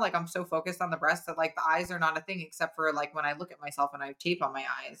right now, like I'm so focused on the breasts that like the eyes are not a thing, except for like when I look at myself and I have tape on my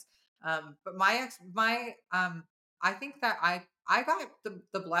eyes. But I think that I got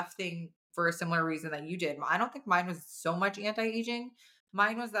the Blef thing for a similar reason that you did. I don't think mine was so much anti-aging.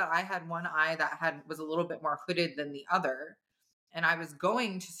 Mine was that I had one eye that was a little bit more hooded than the other. And I was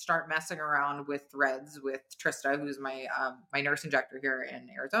going to start messing around with threads with Trista, who's my nurse injector here in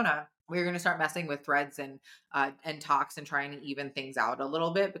Arizona. We were going to start messing with threads and tox and trying to even things out a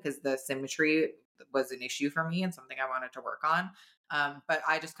little bit because the symmetry was an issue for me and something I wanted to work on. But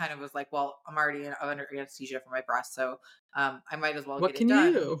I just kind of was like, well, I'm already under anesthesia for my breast, so I might as well what get it done.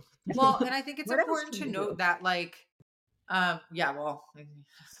 You do? Well, and I think it's important to note that like, well,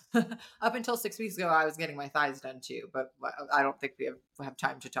 up until 6 weeks ago, I was getting my thighs done too, but I don't think we have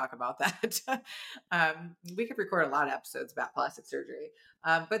time to talk about that. We could record a lot of episodes about plastic surgery.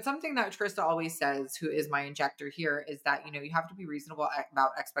 But something that Trista always says, who is my injector here, is that, you have to be reasonable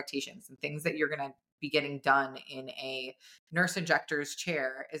about expectations and things that you're going to be getting done in a nurse injector's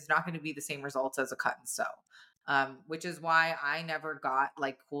chair is not going to be the same results as a cut and sew. Which is why I never got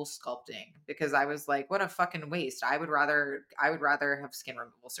like cool sculpting, because I was like, what a fucking waste. I would rather have skin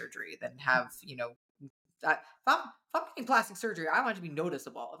removal surgery than have, if I'm getting plastic surgery, I want it to be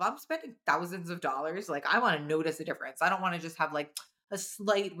noticeable. If I'm spending thousands of dollars, like I want to notice a difference. I don't want to just have like a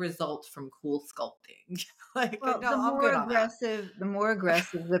slight result from cool sculpting. Like, well, no, the I'm more good on that. the more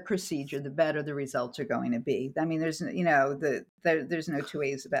aggressive the procedure, the better the results are going to be. I mean, there's there's no two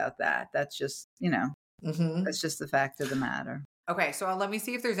ways about that. That's just that's just the fact of the matter. Okay, so let me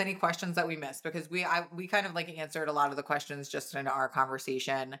see if there's any questions that we missed, because we kind of like answered a lot of the questions just in our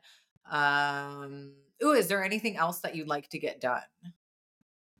conversation. Is there anything else that you'd like to get done?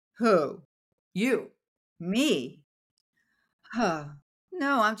 Who? You? Me? Huh.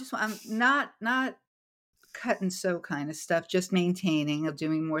 No, I'm not cut and sew kind of stuff, just maintaining, of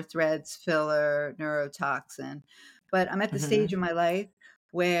doing more threads, filler, neurotoxin. But I'm at the stage in my life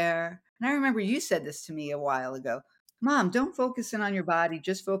where, and I remember you said this to me a while ago, Mom, don't focus in on your body,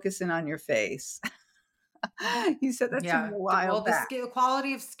 just focus in on your face. You said that to me a while back.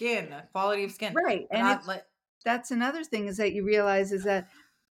 Quality of skin. Right. And that's another thing, is that you realize is that,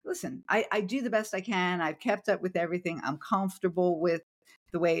 listen, I do the best I can. I've kept up with everything. I'm comfortable with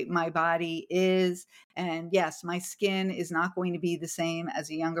the way my body is. And yes, my skin is not going to be the same as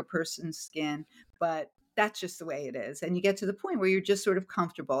a younger person's skin, but that's just the way it is. And you get to the point where you're just sort of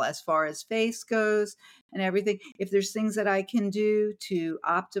comfortable as far as face goes and everything. If there's things that I can do to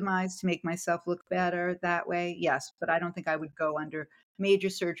optimize, to make myself look better that way, yes. But I don't think I would go under major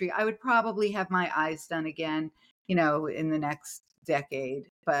surgery. I would probably have my eyes done again, in the next decade.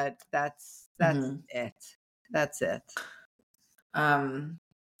 But that's it. That's it.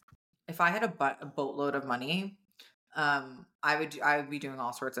 If I had a boatload of money, I would be doing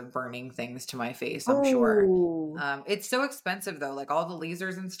all sorts of burning things to my face, I'm sure. It's so expensive though, like all the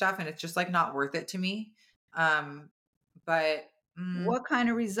lasers and stuff, and it's just like not worth it to me. But what kind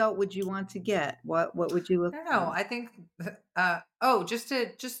of result would you want to get? What would you look I don't know. for? I think just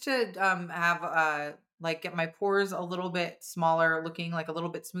to have like get my pores a little bit smaller, looking like a little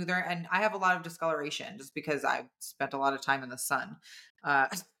bit smoother. And I have a lot of discoloration just because I've spent a lot of time in the sun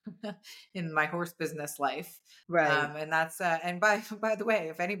in my horse business life. Right. And that's and by the way,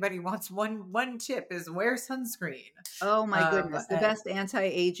 if anybody wants one tip, is wear sunscreen. Oh my goodness, the best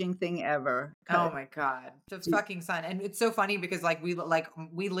anti-aging thing ever. Oh my God, the fucking sun. And it's so funny because like we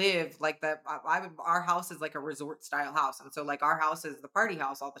live like our house is like a resort style house, and so like our house is the party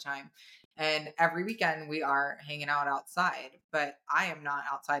house all the time, and every weekend we are hanging out outside, but I am not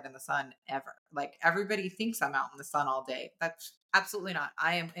outside in the sun ever. Like everybody thinks I'm out in the sun all day. That's absolutely not.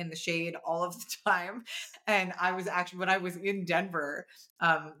 I am in the shade all of the time. And I was actually, when I was in Denver,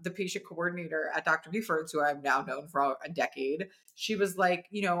 the patient coordinator at Dr. Buford's, who I've now known for a decade, she was like,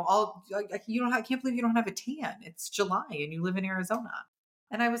 I can't believe you don't have a tan. It's July and you live in Arizona.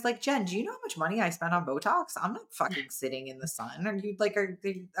 And I was like, Jen, do you know how much money I spent on Botox? I'm not fucking sitting in the sun. Are you like,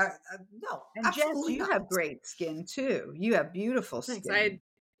 no. And Jen, you have great skin too. You have beautiful skin.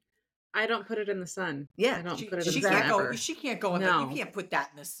 I don't put it in the sun. Yeah, I don't She, put it in she the sun can't go. ever. She can't go in the. No. You can't put that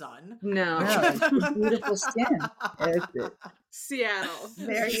in the sun. No. No, it's beautiful skin. It's, Seattle.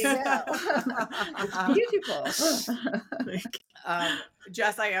 there you go. It's beautiful.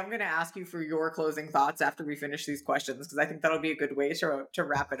 Jess, I am going to ask you for your closing thoughts after we finish these questions because I think that'll be a good way to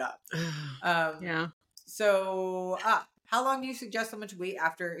wrap it up. Yeah. So, how long do you suggest someone to wait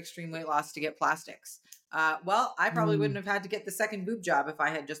after extreme weight loss to get plastics? Well, I probably wouldn't have had to get the second boob job if I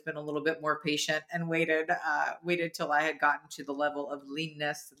had just been a little bit more patient and waited till I had gotten to the level of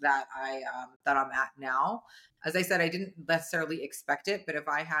leanness that I'm at now. As I said, I didn't necessarily expect it, but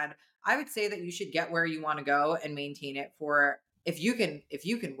I would say that you should get where you want to go and maintain it for if you can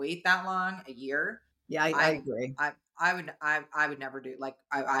wait that long, a year. Yeah, I agree. I would never do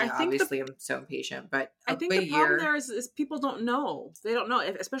I think obviously am so impatient, but I think the problem there is people don't know. They don't know,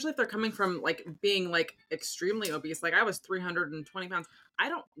 especially if they're coming from like being like extremely obese. Like I was 320 pounds. I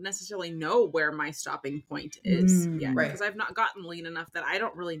don't necessarily know where my stopping point is yet Right. because I've not gotten lean enough that I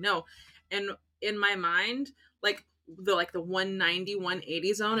don't really know. And in my mind, like the 190,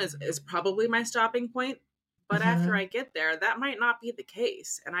 180 zone is probably my stopping point. But after I get there, that might not be the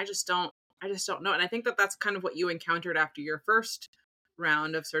case. And I just don't know. And I think that that's kind of what you encountered after your first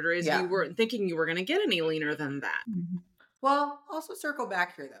round of surgeries. Yeah. You weren't thinking you were going to get any leaner than that. Well, also circle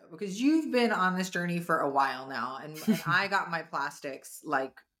back here though, because you've been on this journey for a while now, and I got my plastics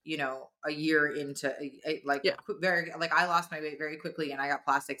a year into I lost my weight very quickly, and I got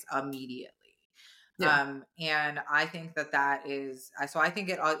plastics immediately. Yeah. And I think that is so. I think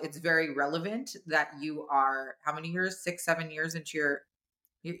it's very relevant that you are how many years? 6-7 years into your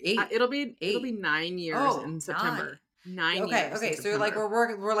 8. It'll be 9 years in September. 9 years. Okay. So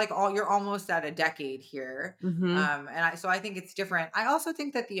you're almost at a decade here. So I think it's different. I also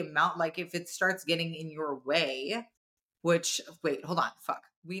think that the amount, like if it starts getting in your way, which wait, hold on, fuck.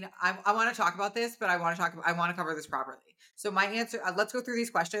 I want to talk about this, but I want to cover this properly. So my answer, let's go through these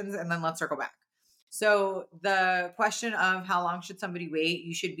questions and then let's circle back. So the question of how long should somebody wait?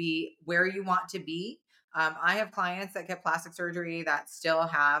 You should be where you want to be. I have clients that get plastic surgery that still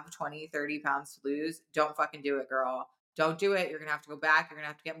have 20, 30 pounds to lose. Don't fucking do it, girl. Don't do it. You're going to have to go back. You're going to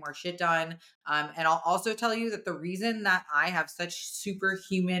have to get more shit done. And I'll also tell you that the reason that I have such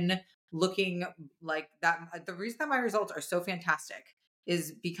superhuman looking like that, the reason that my results are so fantastic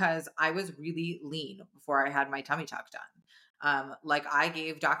is because I was really lean before I had my tummy tuck done. I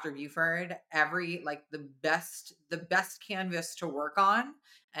gave Dr. Buford the best canvas to work on.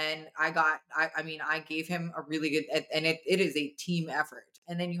 And I gave him a really good, and it is a team effort.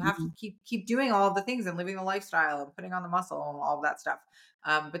 And then you have to keep doing all the things and living the lifestyle and putting on the muscle and all of that stuff.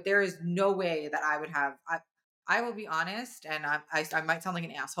 But there is no way that I would have, I will be honest. And I might sound like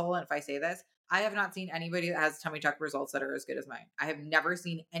an asshole. And if I say this, I have not seen anybody that has tummy tuck results that are as good as mine. I have never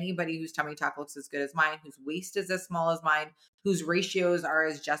seen anybody whose tummy tuck looks as good as mine, whose waist is as small as mine, whose ratios are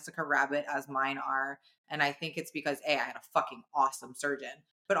as Jessica Rabbit as mine are. And I think it's because I had a fucking awesome surgeon,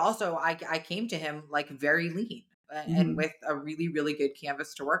 but also I came to him like very lean and with a really, really good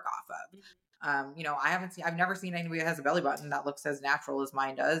canvas to work off of. I've never seen anybody that has a belly button that looks as natural as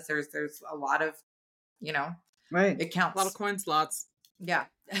mine does. There's a lot of, right. It counts. A lot of coin slots. Yeah,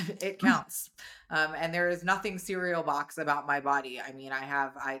 it counts. And there is nothing cereal box about my body. I mean, I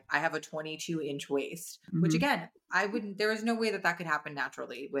have a 22-inch waist, which again, there is no way that could happen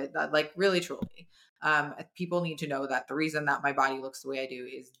naturally with really truly. People need to know that the reason that my body looks the way I do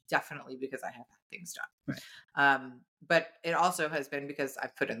is definitely because I have had things done. Right. But it also has been because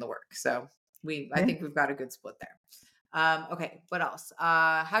I've put in the work. So I think we've got a good split there. Okay, what else?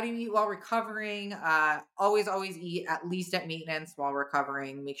 How do you eat while recovering? Always eat at least at maintenance while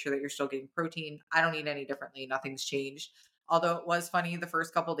recovering. Make sure that you're still getting protein. I don't eat any differently. Nothing's changed. Although it was funny the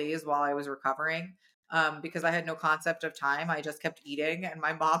first couple days while I was recovering, because I had no concept of time. I just kept eating, and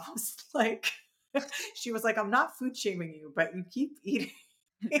my mom was like, she was like, "I'm not food shaming you, but you keep eating."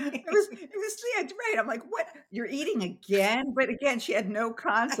 It was right. I'm like, what? You're eating again? But again, she had no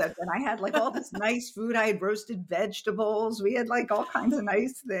concept. And I had like all this nice food. I had roasted vegetables. We had like all kinds of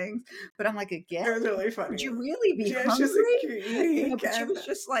nice things. But I'm like, again? It was really funny. Would you really be hungry? But she was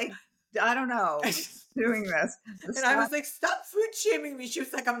just like, I don't know, doing this. And I was like, stop food shaming me. She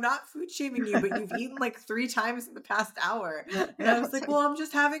was like, I'm not food shaming you, but you've eaten like 3 times in the past hour. And I was like, well, I'm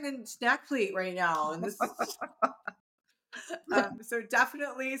just having a snack plate right now. And this is... so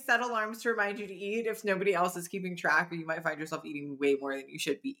definitely set alarms to remind you to eat if nobody else is keeping track, or you might find yourself eating way more than you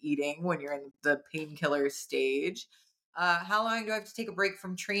should be eating when you're in the painkiller stage. How long do I have to take a break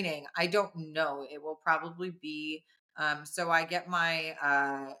from training? I don't know. It will probably be So I get my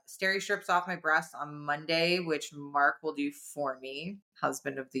steri strips off my breasts on Monday, which Mark will do for me,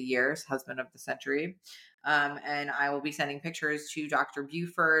 husband of the year, husband of the century. And I will be sending pictures to Dr.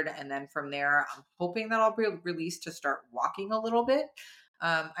 Buford. And then from there, I'm hoping that I'll be released to start walking a little bit.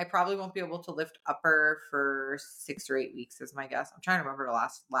 I probably won't be able to lift upper for 6 or 8 weeks is my guess. I'm trying to remember the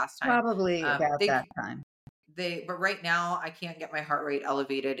last time. Probably about that time. But right now I can't get my heart rate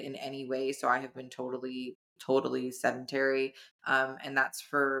elevated in any way. So I have been totally sedentary. And that's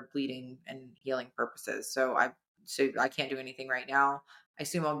for bleeding and healing purposes. So I can't do anything right now. I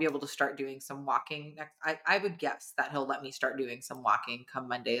assume I'll be able to start doing some walking next. I would guess that he'll let me start doing some walking come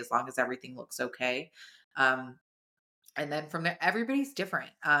Monday, as long as everything looks okay. And then from there, everybody's different.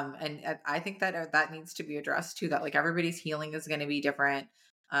 And I think that that needs to be addressed too, that like everybody's healing is going to be different.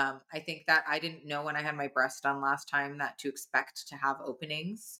 I think that I didn't know when I had my breast done last time that to expect to have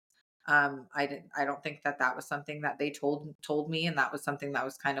openings. I don't think that was something that they told me. And that was something that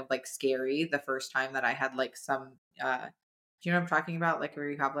was kind of like scary the first time that I had like some, do you know what I'm talking about? Like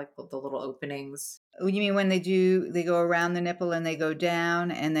where you have like the little openings. Oh, you mean when they go around the nipple and they go down,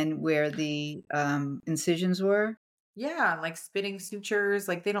 and then where the incisions were? Yeah, and like spitting sutures,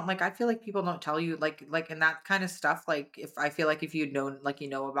 like they don't like I feel like people don't tell you like and that kind of stuff, like if I feel like if you'd known like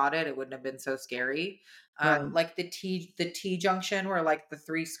about it, it wouldn't have been so scary. Right. Like the T junction where like the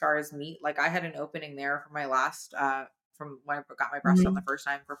three scars meet, like I had an opening there for my last from when I got my breast done the first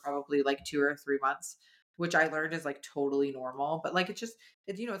time for probably like 2 or 3 months, which I learned is like totally normal, but like it's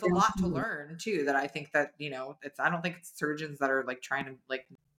a lot to learn too, that I think that, I don't think it's surgeons that are like trying to like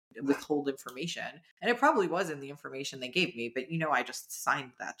withhold information, and it probably was in the information they gave me, but I just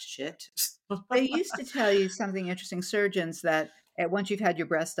signed that shit. They used to tell you something interesting, surgeons, that once you've had your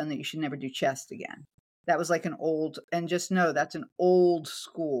breast done, that you should never do chest again. That was like and just know that's an old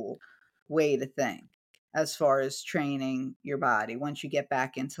school way to think as far as training your body once you get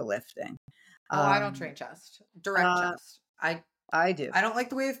back into lifting. I don't train chest, direct chest. I do. I don't like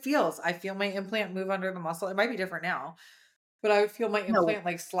the way it feels. I feel my implant move under the muscle. It might be different now, but I would feel my implant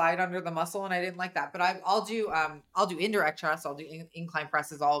like slide under the muscle, and I didn't like that. But I'll do indirect chest. I'll do incline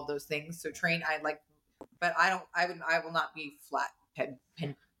presses, all of those things. So but I will not be flat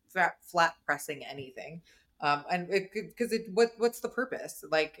pressing anything. And because what's the purpose?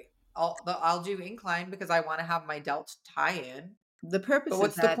 Like I'll do incline because I want to have my delt tie in. The purpose. But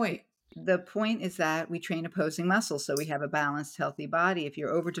what's the point? The point is that we train opposing muscles, so we have a balanced, healthy body. If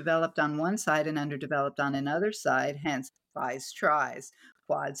you're overdeveloped on one side and underdeveloped on another side, hence bis, tris,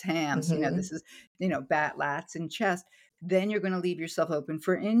 quads, hams, this is, bat, lats, and chest, then you're going to leave yourself open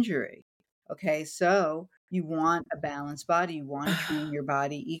for injury. Okay, so you want a balanced body. You want to train your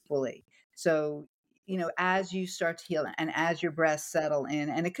body equally. So, as you start to heal and as your breasts settle in,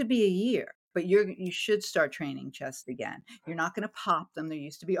 and it could be a year, but you should start training chest again. You're not going to pop them. There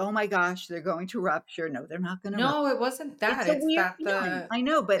used to be, oh my gosh, they're going to rupture. No, they're not going to. No, it wasn't that. It's a weird feeling. I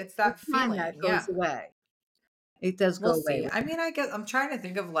know, but it's that feeling that goes away. It does go away. I mean, I guess I'm trying to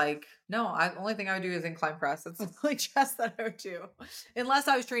think of the only thing I would do is incline press. That's the only chest that I would do, unless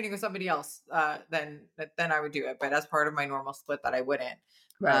I was training with somebody else. Then I would do it. But as part of my normal split, that I wouldn't.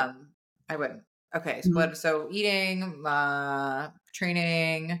 Right. I wouldn't. Okay, so eating,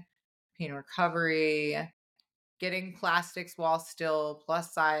 training, pain recovery, getting plastics while still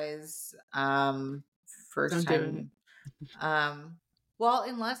plus size. First time. Well,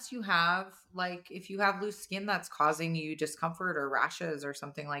 unless you have if you have loose skin that's causing you discomfort or rashes or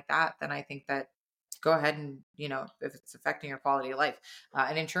something like that, then I think that go ahead and, if it's affecting your quality of life,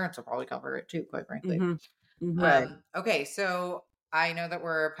 and insurance will probably cover it too, quite frankly. Right. Okay. So I know that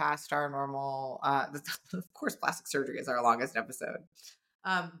we're past our normal, of course, plastic surgery is our longest episode.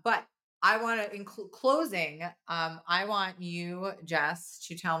 But I want to, in closing, I want you, Jess,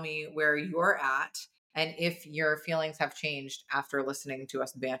 to tell me where you're at and if your feelings have changed after listening to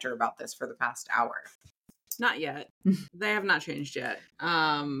us banter about this for the past hour. Not yet. They have not changed yet.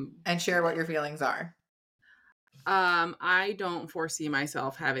 And share what your feelings are. I don't foresee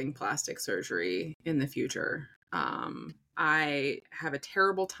myself having plastic surgery in the future. I have a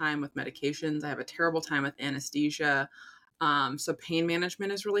terrible time with medications. I have a terrible time with anesthesia. So pain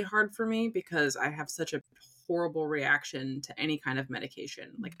management is really hard for me because I have such a horrible reaction to any kind of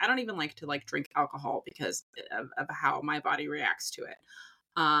medication. Like I don't even like to drink alcohol because of how my body reacts to it.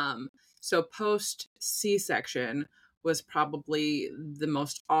 So post C-section was probably the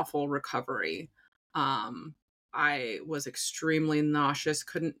most awful recovery. I was extremely nauseous,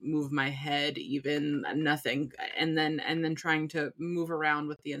 couldn't move my head, even nothing. And then trying to move around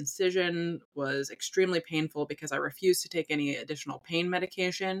with the incision was extremely painful because I refused to take any additional pain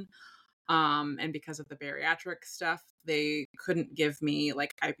medication. And because of the bariatric stuff, they couldn't give me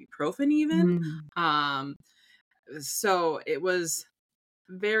like ibuprofen even. Mm. Um, so it was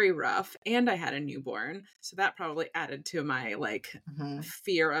very rough, and I had a newborn, so that probably added to my like Mhm.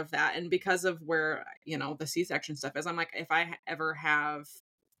 fear of that. And because of where, you know, the C-section stuff is, I'm like, if I ever have,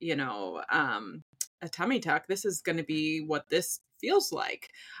 you know, a tummy tuck, this is going to be what this feels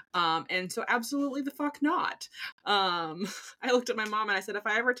like. And so absolutely the fuck not. I looked at my mom and I said, if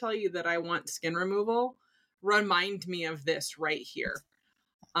I ever tell you that I want skin removal, remind me of this right here.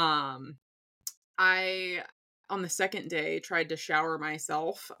 I on the second day tried to shower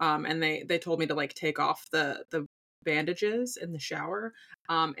myself, and they told me to like take off the bandages in the shower,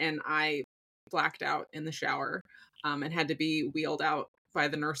 and I blacked out in the shower, and had to be wheeled out by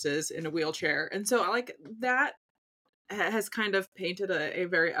the nurses in a wheelchair. And so like that has kind of painted a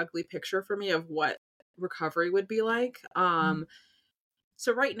very ugly picture for me of what recovery would be like.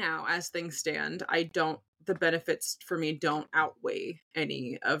 So right now, as things stand, the benefits for me don't outweigh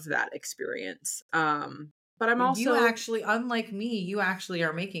any of that experience. But I'm And you also, actually, unlike me, you actually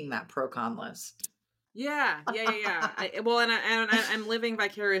are making that pro con list. yeah. Well, I'm living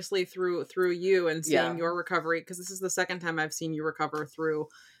vicariously through you and seeing Yeah. your recovery, because this is the second time I've seen you recover through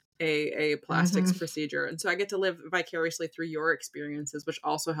a plastics procedure, and so I get to live vicariously through your experiences, which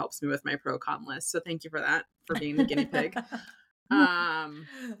also helps me with my pro con list. So thank you for that, for being the guinea pig. The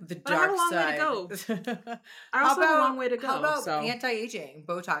But I have dark a long way to side. go. I also have a long way to go. How about so anti-aging,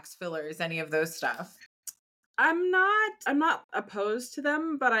 Botox fillers, any of those stuff? I'm not opposed to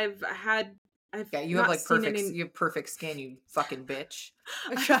them, but I've Yeah, you have not like seen perfect. any. You have perfect skin, you fucking bitch.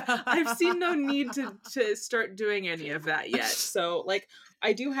 I've seen no need to start doing any of that yet. So like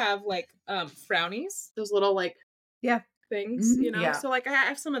I do have like frownies, those little like Yeah. things, you know. Yeah. So like I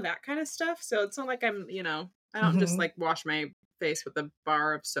have some of that kind of stuff. So it's not like I'm, you know, I don't just like wash my face with a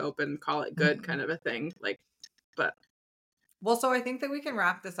bar of soap and call it good kind of a thing. Like, but Well, so I think that we can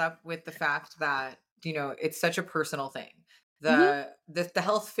wrap this up with the fact that, you know, it's such a personal thing. The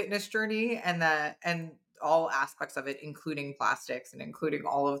health fitness journey and all aspects of it, including plastics and including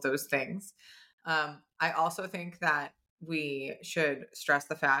all of those things. I also think that we should stress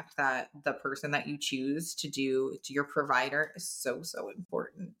the fact that the person that you choose to do to your provider is so, so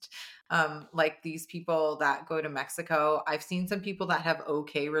important. Like these people that go to Mexico, I've seen some people that have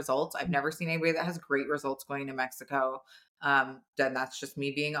okay results. I've never seen anybody that has great results going to Mexico. Then that's just me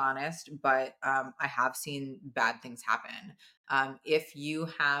being honest, but I have seen bad things happen. If you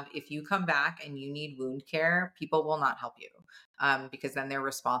come back and you need wound care, people will not help you, because then they're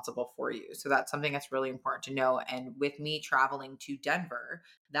responsible for you. So that's something that's really important to know. And with me traveling to Denver,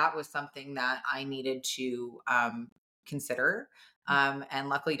 that was something that I needed to consider. And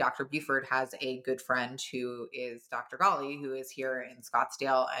luckily, Dr. Buford has a good friend who is Dr. Golly, who is here in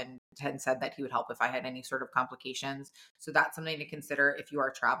Scottsdale, and had said that he would help if I had any sort of complications. So that's something to consider if you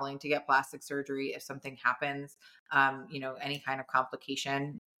are traveling to get plastic surgery. If something happens, you know, any kind of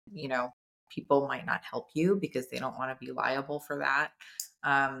complication, you know, people might not help you because they don't want to be liable for that.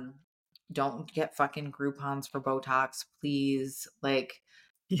 Don't get fucking Groupons for Botox, please. Like,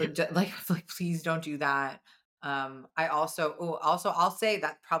 please don't do that. I also I'll say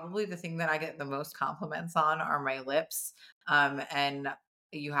that probably the thing that I get the most compliments on are my lips. And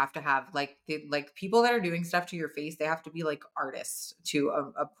you have to have like people that are doing stuff to your face, they have to be like artists to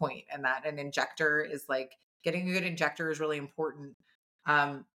a point, and that an injector is like getting a good injector is really important.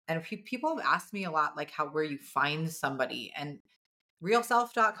 And people have asked me a lot like where you find somebody, and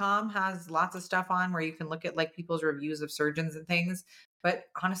realself.com has lots of stuff on where you can look at like people's reviews of surgeons and things. But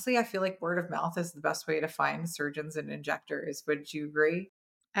honestly, I feel like word of mouth is the best way to find surgeons and injectors. Would you agree?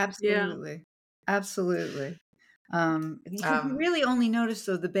 yeah. Absolutely. Absolutely. Because you Um, really only notice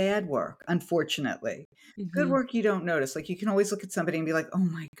though the bad work, unfortunately. Good Mhm. work you don't notice. Like you can always look at somebody and be like, "Oh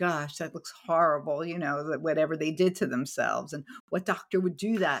my gosh, that looks horrible," you know, whatever they did to themselves and what doctor would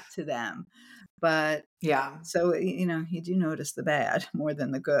do that to them. But yeah. so you know, you do notice the bad more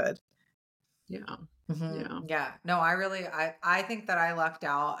than the good. Yeah. Mhm. Yeah. Yeah. No, I think that I lucked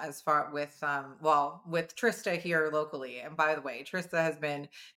out as far with with Trista here locally. And by the way, Trista has been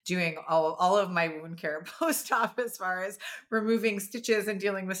doing all of my wound care post-op as far as removing stitches and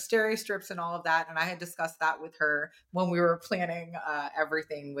dealing with steri strips and all of that. And I had discussed that with her when we were planning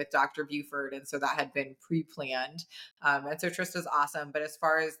everything with Dr. Buford. And so that had been pre-planned. And so Trista's awesome. But as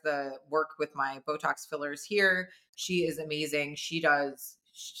far as the work with my Botox fillers here, she is amazing. She does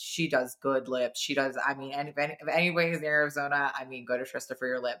good lips. She does, I mean, and if anybody is in Arizona, I mean, go to Trista for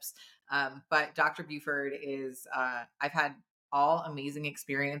your lips. But Dr. Buford is, I've had all amazing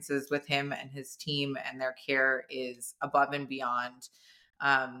experiences with him and his team, and their care is above and beyond.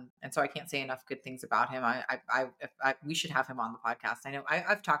 And so I can't say enough good things about him. We should have him on the podcast. I know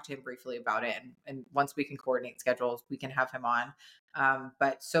I've talked to him briefly about it, and once we can coordinate schedules, we can have him on.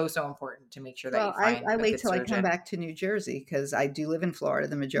 But so important to make sure that you Well, find I a wait good till I come surgeon. back to New Jersey because I do live in Florida,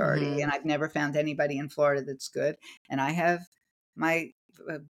 the majority, and I've never found anybody in Florida that's good. And I have my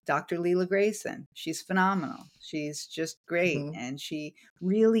Dr. Leela Grayson. She's phenomenal. She's just great, Mhm. and she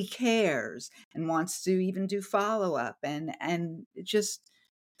really cares and wants to even do follow up, and it just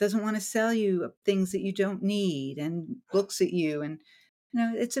doesn't want to sell you things that you don't need, and looks at you, and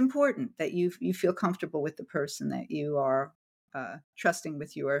it's important that you feel comfortable with the person that you are trusting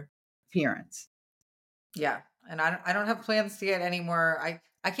with your appearance. Yeah, and I don't have plans to get any more.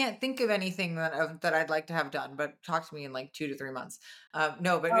 I can't think of anything that I'd like to have done. But talk to me in like 2 to 3 months.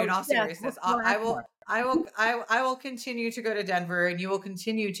 No, but Oh, in all yes, seriousness, we'll I have more. will. I will continue to go to Denver, and you will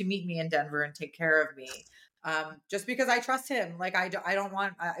continue to meet me in Denver and take care of me. Just because I trust him. Like I don't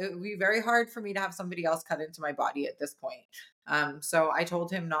want. It would be very hard for me to have somebody else cut into my body at this point. So I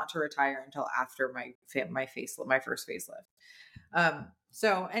told him not to retire until after my first facelift.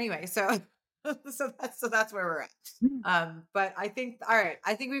 So anyway, so that's where we're at. Mm. But I think, all right,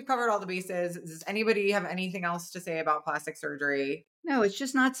 I think we've covered all the bases. Does anybody have anything else to say about plastic surgery? No, it's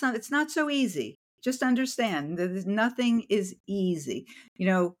just not it's not so easy. Just understand that nothing is easy.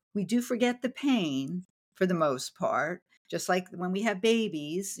 We do forget the pain for the most part. Just like when we have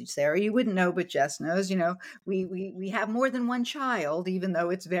babies, Sarah, you wouldn't know, but Jess knows. We have more than one child, even though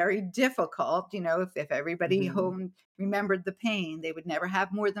it's very difficult. If everybody Mhm. home remembered the pain, they would never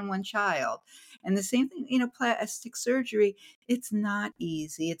have more than one child. And the same thing, plastic surgery. It's not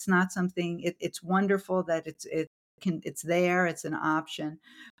easy. It's not something. It's wonderful that it's there, it's an option,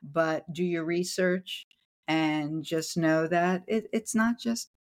 but do your research and just know that it's not just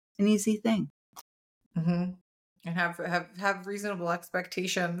an easy thing Mhm. And have reasonable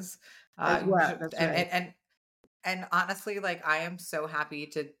expectations. as well. And That's right. and honestly, like I am so happy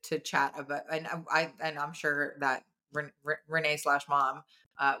to chat about, and I'm sure that Renee slash mom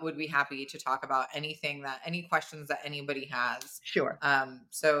would be happy to talk about any questions that anybody has. Sure.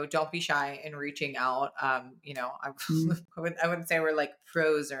 So don't be shy in reaching out. Mm. I wouldn't say we're like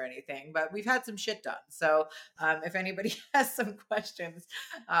pros or anything, but we've had some shit done. So if anybody has some questions,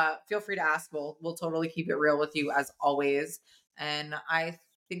 feel free to ask. We'll totally keep it real with you as always. And I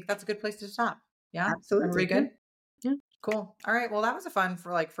think that's a good place to stop. Yeah, Absolutely. everybody Yeah. good? Yeah. Cool. All right. Well, that was a fun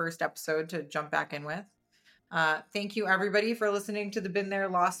for like first episode to jump back in with. Thank you everybody for listening to the Been There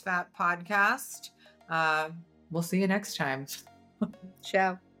Lost Fat podcast. We'll see you next time.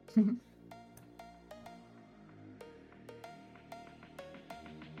 Ciao.